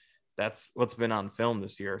there. That's what's been on film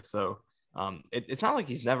this year. So it's not like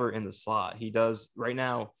he's never in the slot. He does right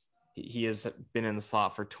now. He has been in the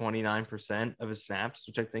slot for 29% of his snaps,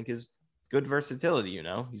 which I think is good versatility.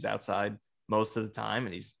 He's outside most of the time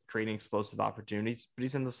and he's creating explosive opportunities, but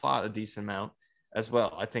he's in the slot a decent amount as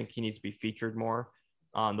well. I think he needs to be featured more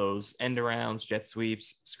on those end arounds, jet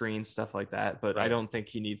sweeps, screens, stuff like that. But right. I don't think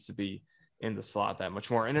he needs to be in the slot that much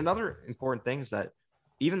more. And another important thing is that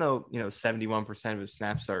even though, 71% of his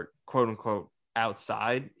snaps are quote unquote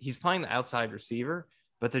outside, he's playing the outside receiver,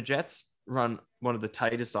 but the Jets run one of the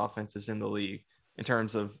tightest offenses in the league in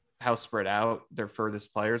terms of how spread out their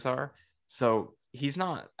furthest players are. So he's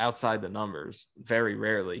not outside the numbers very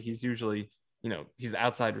rarely. He's usually, he's the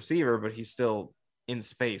outside receiver, but he's still in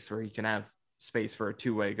space where he can have space for a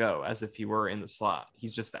two-way go as if he were in the slot.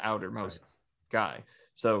 He's just the outermost guy.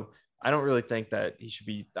 So I don't really think that he should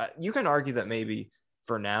be, you can argue that maybe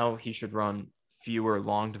for now he should run fewer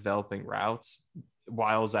long developing routes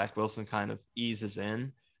while Zach Wilson kind of eases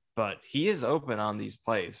in, but he is open on these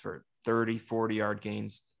plays for 30, 40-yard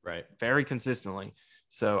gains very consistently.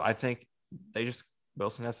 So I think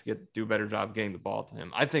Wilson has to do a better job getting the ball to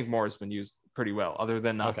him. I think Moore has been used pretty well, other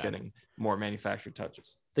than not getting more manufactured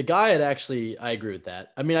touches. The guy I agree with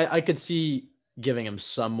that. I mean, I could see giving him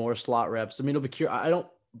some more slot reps. I mean, it'll be curious.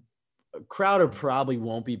 Crowder probably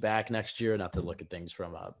won't be back next year, not to look at things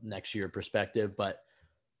from a next year perspective, but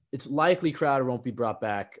it's likely Crowder won't be brought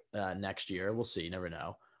back next year. We'll see. You never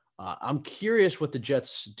know. I'm curious what the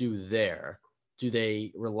Jets do there. Do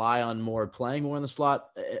they rely on Moore playing more in the slot?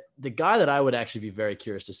 The guy that I would actually be very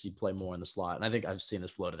curious to see play more in the slot, and I think I've seen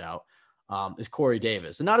this floated out, is Corey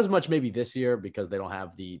Davis. And not as much maybe this year because they don't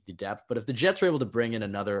have the depth, but if the Jets are able to bring in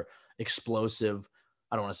another explosive,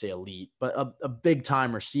 I don't want to say elite, but a big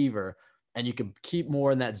time receiver, and you can keep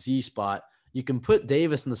Moore in that Z spot, you can put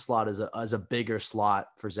Davis in the slot as a bigger slot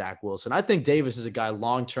for Zach Wilson. I think Davis is a guy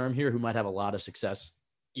long-term here who might have a lot of success,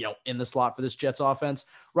 in the slot for this Jets offense.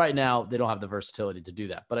 Right now, they don't have the versatility to do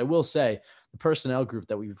that. But I will say the personnel group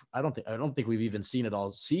that I don't think we've even seen it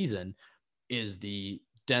all season is the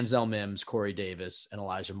Denzel Mims, Corey Davis, and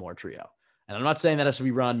Elijah Moore trio. And I'm not saying that has to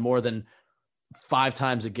be run more than 5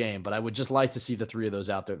 times a game, but I would just like to see the 3 of those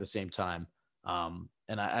out there at the same time.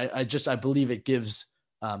 And I believe it gives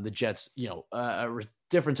the Jets, a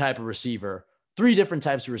different type of receiver, 3 different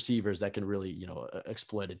types of receivers that can really,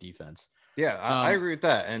 exploit a defense. Yeah, I agree with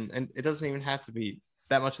that. And it doesn't even have to be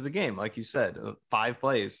that much of the game. Like you said, 5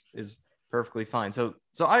 plays is perfectly fine. So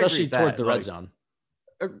I agree especially with that. toward the red zone.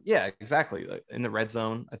 Yeah, exactly. Like in the red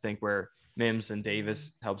zone, I think where Mims and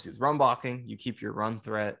Davis helps you with run blocking, you keep your run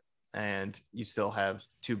threat, and you still have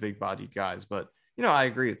 2 big bodied guys. But, I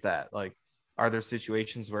agree with that. Like, are there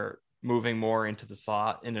situations where moving more into the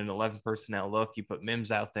slot in an 11 personnel look, you put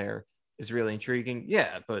Mims out there is really intriguing?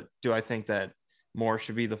 Yeah, but do I think that Moore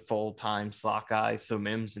should be the full-time slot guy so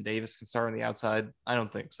Mims and Davis can start on the outside? I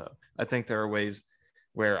don't think so. I think there are ways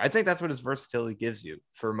where I think that's what his versatility gives you.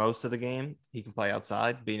 For most of the game, he can play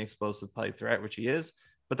outside, be an explosive play threat, which he is,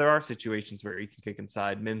 but there are situations where he can kick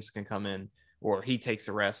inside, Mims can come in, or he takes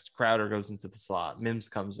a rest, Crowder goes into the slot, Mims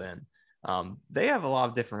comes in. They have a lot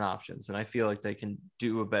of different options, and I feel like they can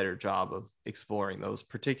do a better job of exploring those,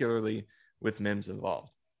 particularly with Mims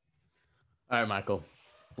involved. All right, Michael,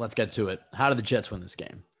 let's get to it. How do the Jets win this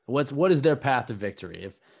game? What is their path to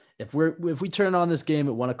victory? If we turn on this game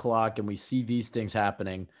at 1:00 and we see these things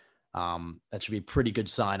happening, that should be a pretty good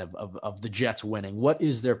sign of the Jets winning. What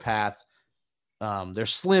is their path, their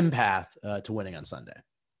slim path to winning on Sunday?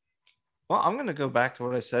 Well, I'm going to go back to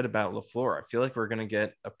what I said about LaFleur. I feel like we're going to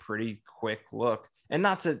get a pretty quick look, and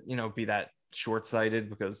not to, be that short-sighted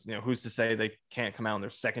because, who's to say they can't come out on their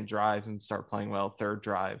second drive and start playing well, third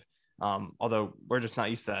drive. Although we're just not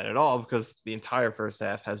used to that at all because the entire first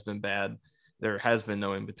half has been bad. There has been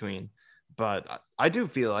no in between, but I do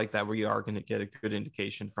feel like that we are going to get a good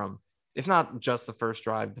indication from, if not just the first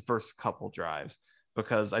drive, the first couple drives,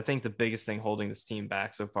 because I think the biggest thing holding this team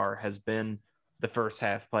back so far has been the first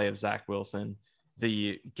half play of Zach Wilson,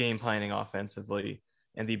 the game planning offensively,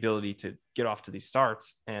 and the ability to get off to these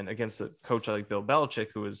starts. And against a coach like Bill Belichick,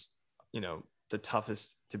 who is, the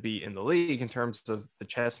toughest to beat in the league in terms of the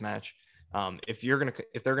chess match. If they're going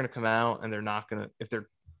to come out and if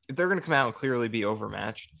they're going to come out and clearly be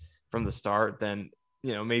overmatched from the start, then,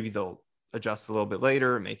 maybe they'll adjust a little bit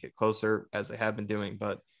later, make it closer as they have been doing.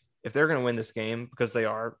 But if they're going to win this game, because they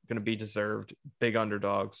are going to be deserved big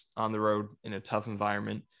underdogs on the road in a tough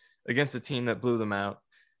environment against a team that blew them out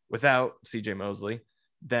without CJ Mosley,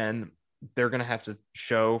 then they're going to have to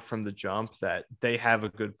show from the jump that they have a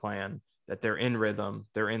good plan, that they're in rhythm,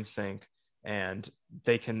 they're in sync, and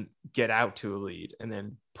they can get out to a lead and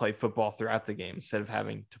then play football throughout the game instead of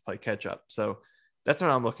having to play catch up. So that's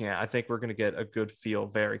what I'm looking at. I think we're going to get a good feel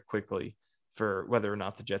very quickly for whether or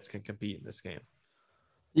not the Jets can compete in this game.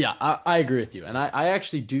 Yeah, I agree with you. And I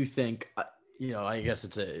actually do think, I guess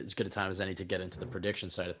it's as good a time as any to get into the prediction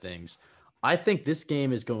side of things. I think this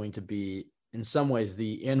game is going to be, in some ways,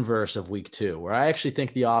 the inverse of week 2, where I actually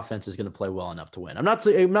think the offense is going to play well enough to win. I'm not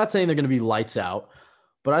saying they're going to be lights out,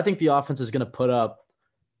 but I think the offense is going to put up,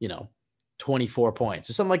 24 points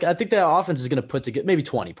or something like. I think the offense is going to put together maybe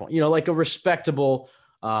 20 points, like a respectable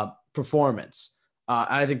performance.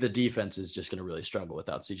 I think the defense is just going to really struggle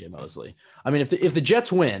without CJ Mosley. I mean, if the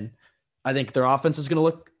Jets win, I think their offense is going to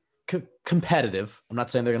look competitive. I'm not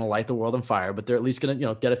saying they're going to light the world on fire, but they're at least going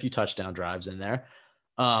to, get a few touchdown drives in there.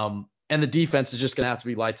 And the defense is just going to have to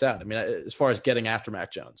be lights out. I mean, as far as getting after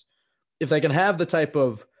Mac Jones, if they can have the type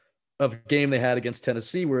of game they had against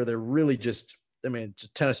Tennessee, where they're really just,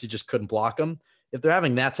 Tennessee just couldn't block them. If they're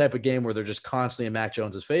having that type of game where they're just constantly in Mac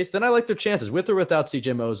Jones's face, then I like their chances with or without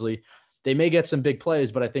CJ Mosley. They may get some big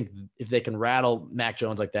plays, but I think if they can rattle Mac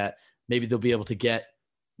Jones like that, maybe they'll be able to get,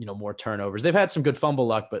 more turnovers. They've had some good fumble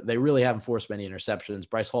luck, but they really haven't forced many interceptions.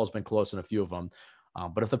 Bryce Hall's been close in a few of them.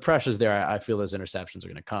 But if the pressure's there, I feel those interceptions are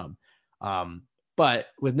going to come. But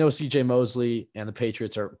with no CJ Mosley, and the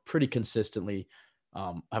Patriots are pretty consistently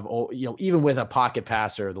even with a pocket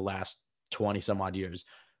passer the last 20 some odd years,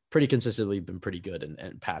 pretty consistently been pretty good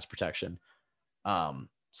in pass protection.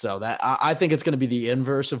 So that I think it's going to be the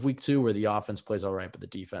inverse of week 2, where the offense plays all right, but the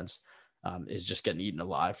defense is just getting eaten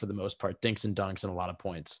alive for the most part, dinks and dunks and a lot of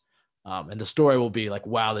points. And the story will be like,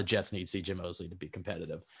 wow, the Jets need CJ Mosley to be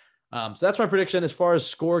competitive. So that's my prediction. As far as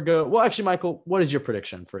score go, well, actually, Michael, what is your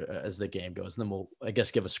prediction for as the game goes? And then we'll, I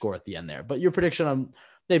guess, give a score at the end there. But your prediction on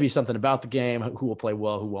maybe something about the game, who will play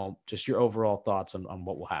well, who won't, just your overall thoughts on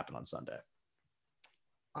what will happen on Sunday.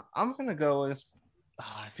 I'm going to go with,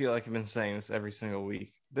 I feel like I've been saying this every single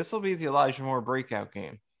week. This will be the Elijah Moore breakout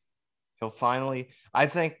game. He'll finally, I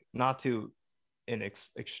think, not to an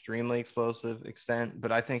extremely explosive extent,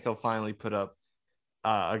 but I think he'll finally put up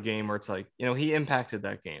a game where it's like, he impacted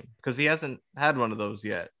that game, because he hasn't had one of those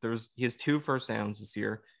yet. He has 2 first downs this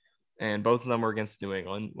year, and both of them were against New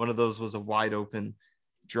England. One of those was a wide open,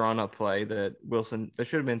 drawn up play that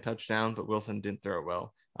should have been touchdown, but Wilson didn't throw it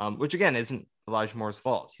well, which again isn't Elijah Moore's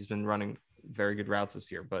fault. He's been running very good routes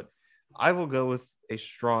this year, but I will go with a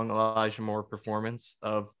strong Elijah Moore performance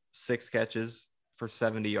of 6 catches for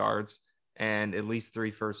 70 yards and at least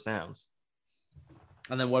 3 first downs.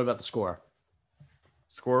 And then what about the score?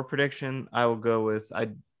 Score prediction, I will go with, I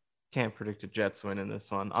can't predict a Jets win in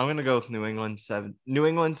this one. I'm going to go with New England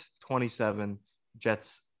 27,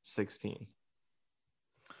 Jets 16.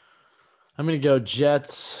 I'm going to go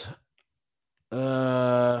Jets.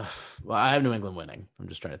 Well, I have New England winning. I'm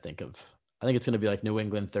just trying to think of, I think it's going to be like New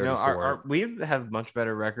England 34. We have much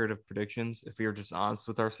better record of predictions if we were just honest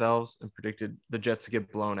with ourselves and predicted the Jets to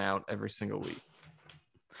get blown out every single week.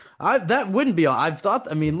 That wouldn't be. I felt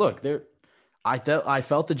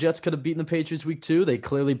the Jets could have beaten the Patriots week 2. They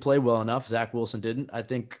clearly played well enough. Zach Wilson didn't. I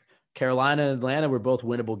think Carolina and Atlanta were both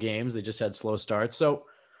winnable games. They just had slow starts. So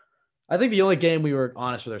I think the only game we were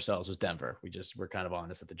honest with ourselves was Denver. We just were kind of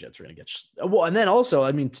honest that the Jets were going to get well. And then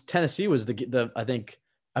also, Tennessee was the I think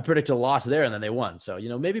I predicted a loss there and then they won. So,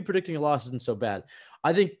 maybe predicting a loss isn't so bad.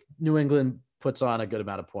 I think New England puts on a good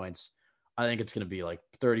amount of points. I think it's going to be like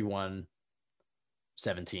 31-17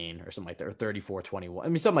 or something like that, or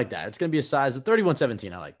 34-21. Something like that. It's going to be a size of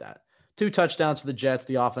 31-17. I like that. 2 touchdowns for the Jets.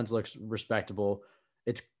 The offense looks respectable.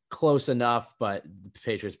 It's close enough, but the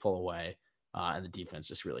Patriots pull away. And the defense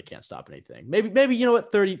just really can't stop anything. Maybe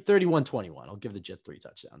 31-21. I'll give the Jets 3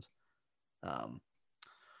 touchdowns.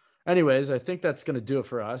 Anyways, I think that's going to do it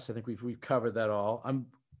for us. I think we've covered that all. I'm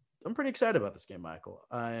pretty excited about this game, Michael.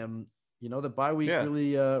 I am, the bye week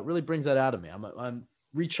really brings that out of me. I'm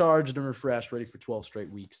recharged and refreshed, ready for 12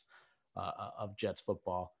 straight weeks of Jets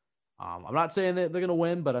football. I'm not saying that they're going to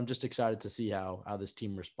win, but I'm just excited to see how this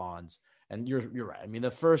team responds. And you're right.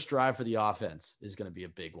 The first drive for the offense is going to be a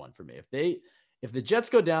big one for me. If the Jets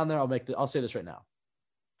go down there, I'll say this right now.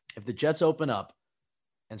 If the Jets open up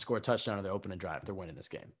and score a touchdown on their opening drive, they're winning this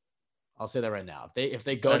game. I'll say that right now. If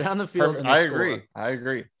they go down the field and they score, I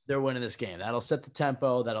agree. They're winning this game. That'll set the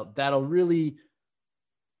tempo. That'll really,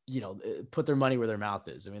 put their money where their mouth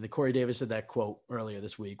is. The Corey Davis said that quote earlier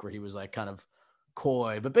this week where he was like kind of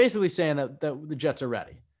coy, but basically saying that the Jets are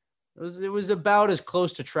ready. It was about as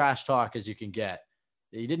close to trash talk as you can get.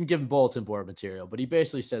 He didn't give him bulletin board material, but he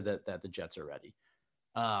basically said that the Jets are ready.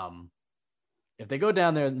 If they go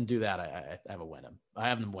down there and do that, I have a win them. I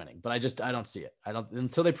have them winning, but I don't see it.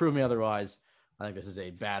 Until they prove me otherwise. I think this is a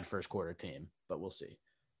bad first quarter team, but we'll see.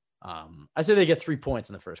 I say they get 3 points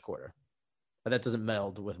in the first quarter, but that doesn't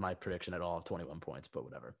meld with my prediction at all of 21 points, but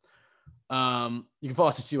whatever. You can follow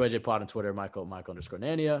us at CYJ Pod on Twitter,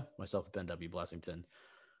 Michael_Nania, myself at Ben W. Blessington.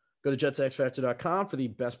 Go to JetsXFactor.com for the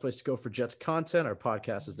best place to go for Jets content. Our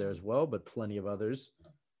podcast is there as well, but plenty of others.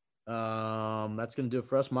 That's going to do it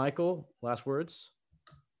for us. Michael, last words?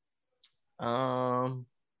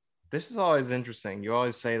 This is always interesting. You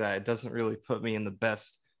always say that. It doesn't really put me in the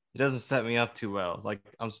best it doesn't set me up too well. Like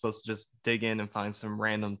I'm supposed to just dig in and find some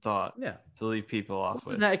random thought to leave people off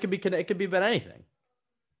with. It could be about anything.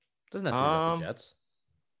 Doesn't have to be about the Jets.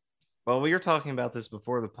 Well, we were talking about this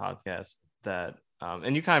before the podcast that,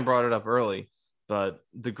 and you kind of brought it up early, but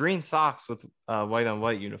the green socks with white on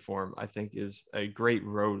white uniform, I think, is a great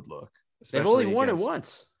road look. They've only worn it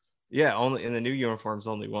once. Yeah, only in the new uniforms,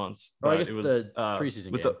 only once. But I guess it was the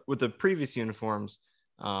preseason game. With the previous uniforms,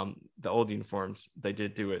 the old uniforms, they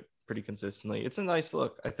did do it pretty consistently. It's a nice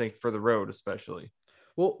look, I think, for the road especially.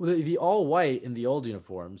 Well, the all white in the old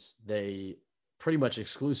uniforms, they pretty much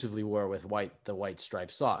exclusively wore with the white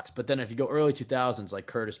striped socks. But then if you go early 2000s, like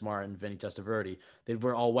Curtis Martin, Vinny Testaverde, they'd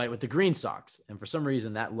wear all white with the green socks. And for some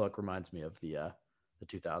reason, that look reminds me of the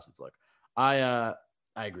 2000s look. I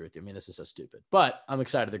agree with you. I mean, this is so stupid, but I'm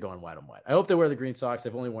excited they're going white on white. I hope they wear the green socks.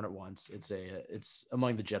 They've only worn it once. It's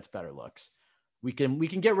among the Jets' better looks. We can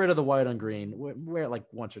get rid of the white on green. Wear it like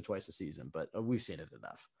once or twice a season, but we've seen it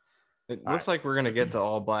enough. It looks like we're gonna get the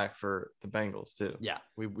all black for the Bengals too. Yeah,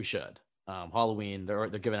 we should. Halloween, they're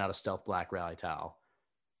giving out a stealth black rally towel,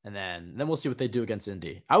 and then we'll see what they do against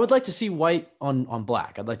Indy. I would like to see white on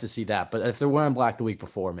black. I'd like to see that, but if they're wearing black the week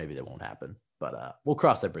before, maybe that won't happen. But we'll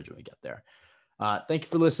cross that bridge when we get there. Thank you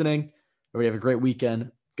for listening. Everybody have a great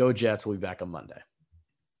weekend. Go Jets. We'll be back on Monday.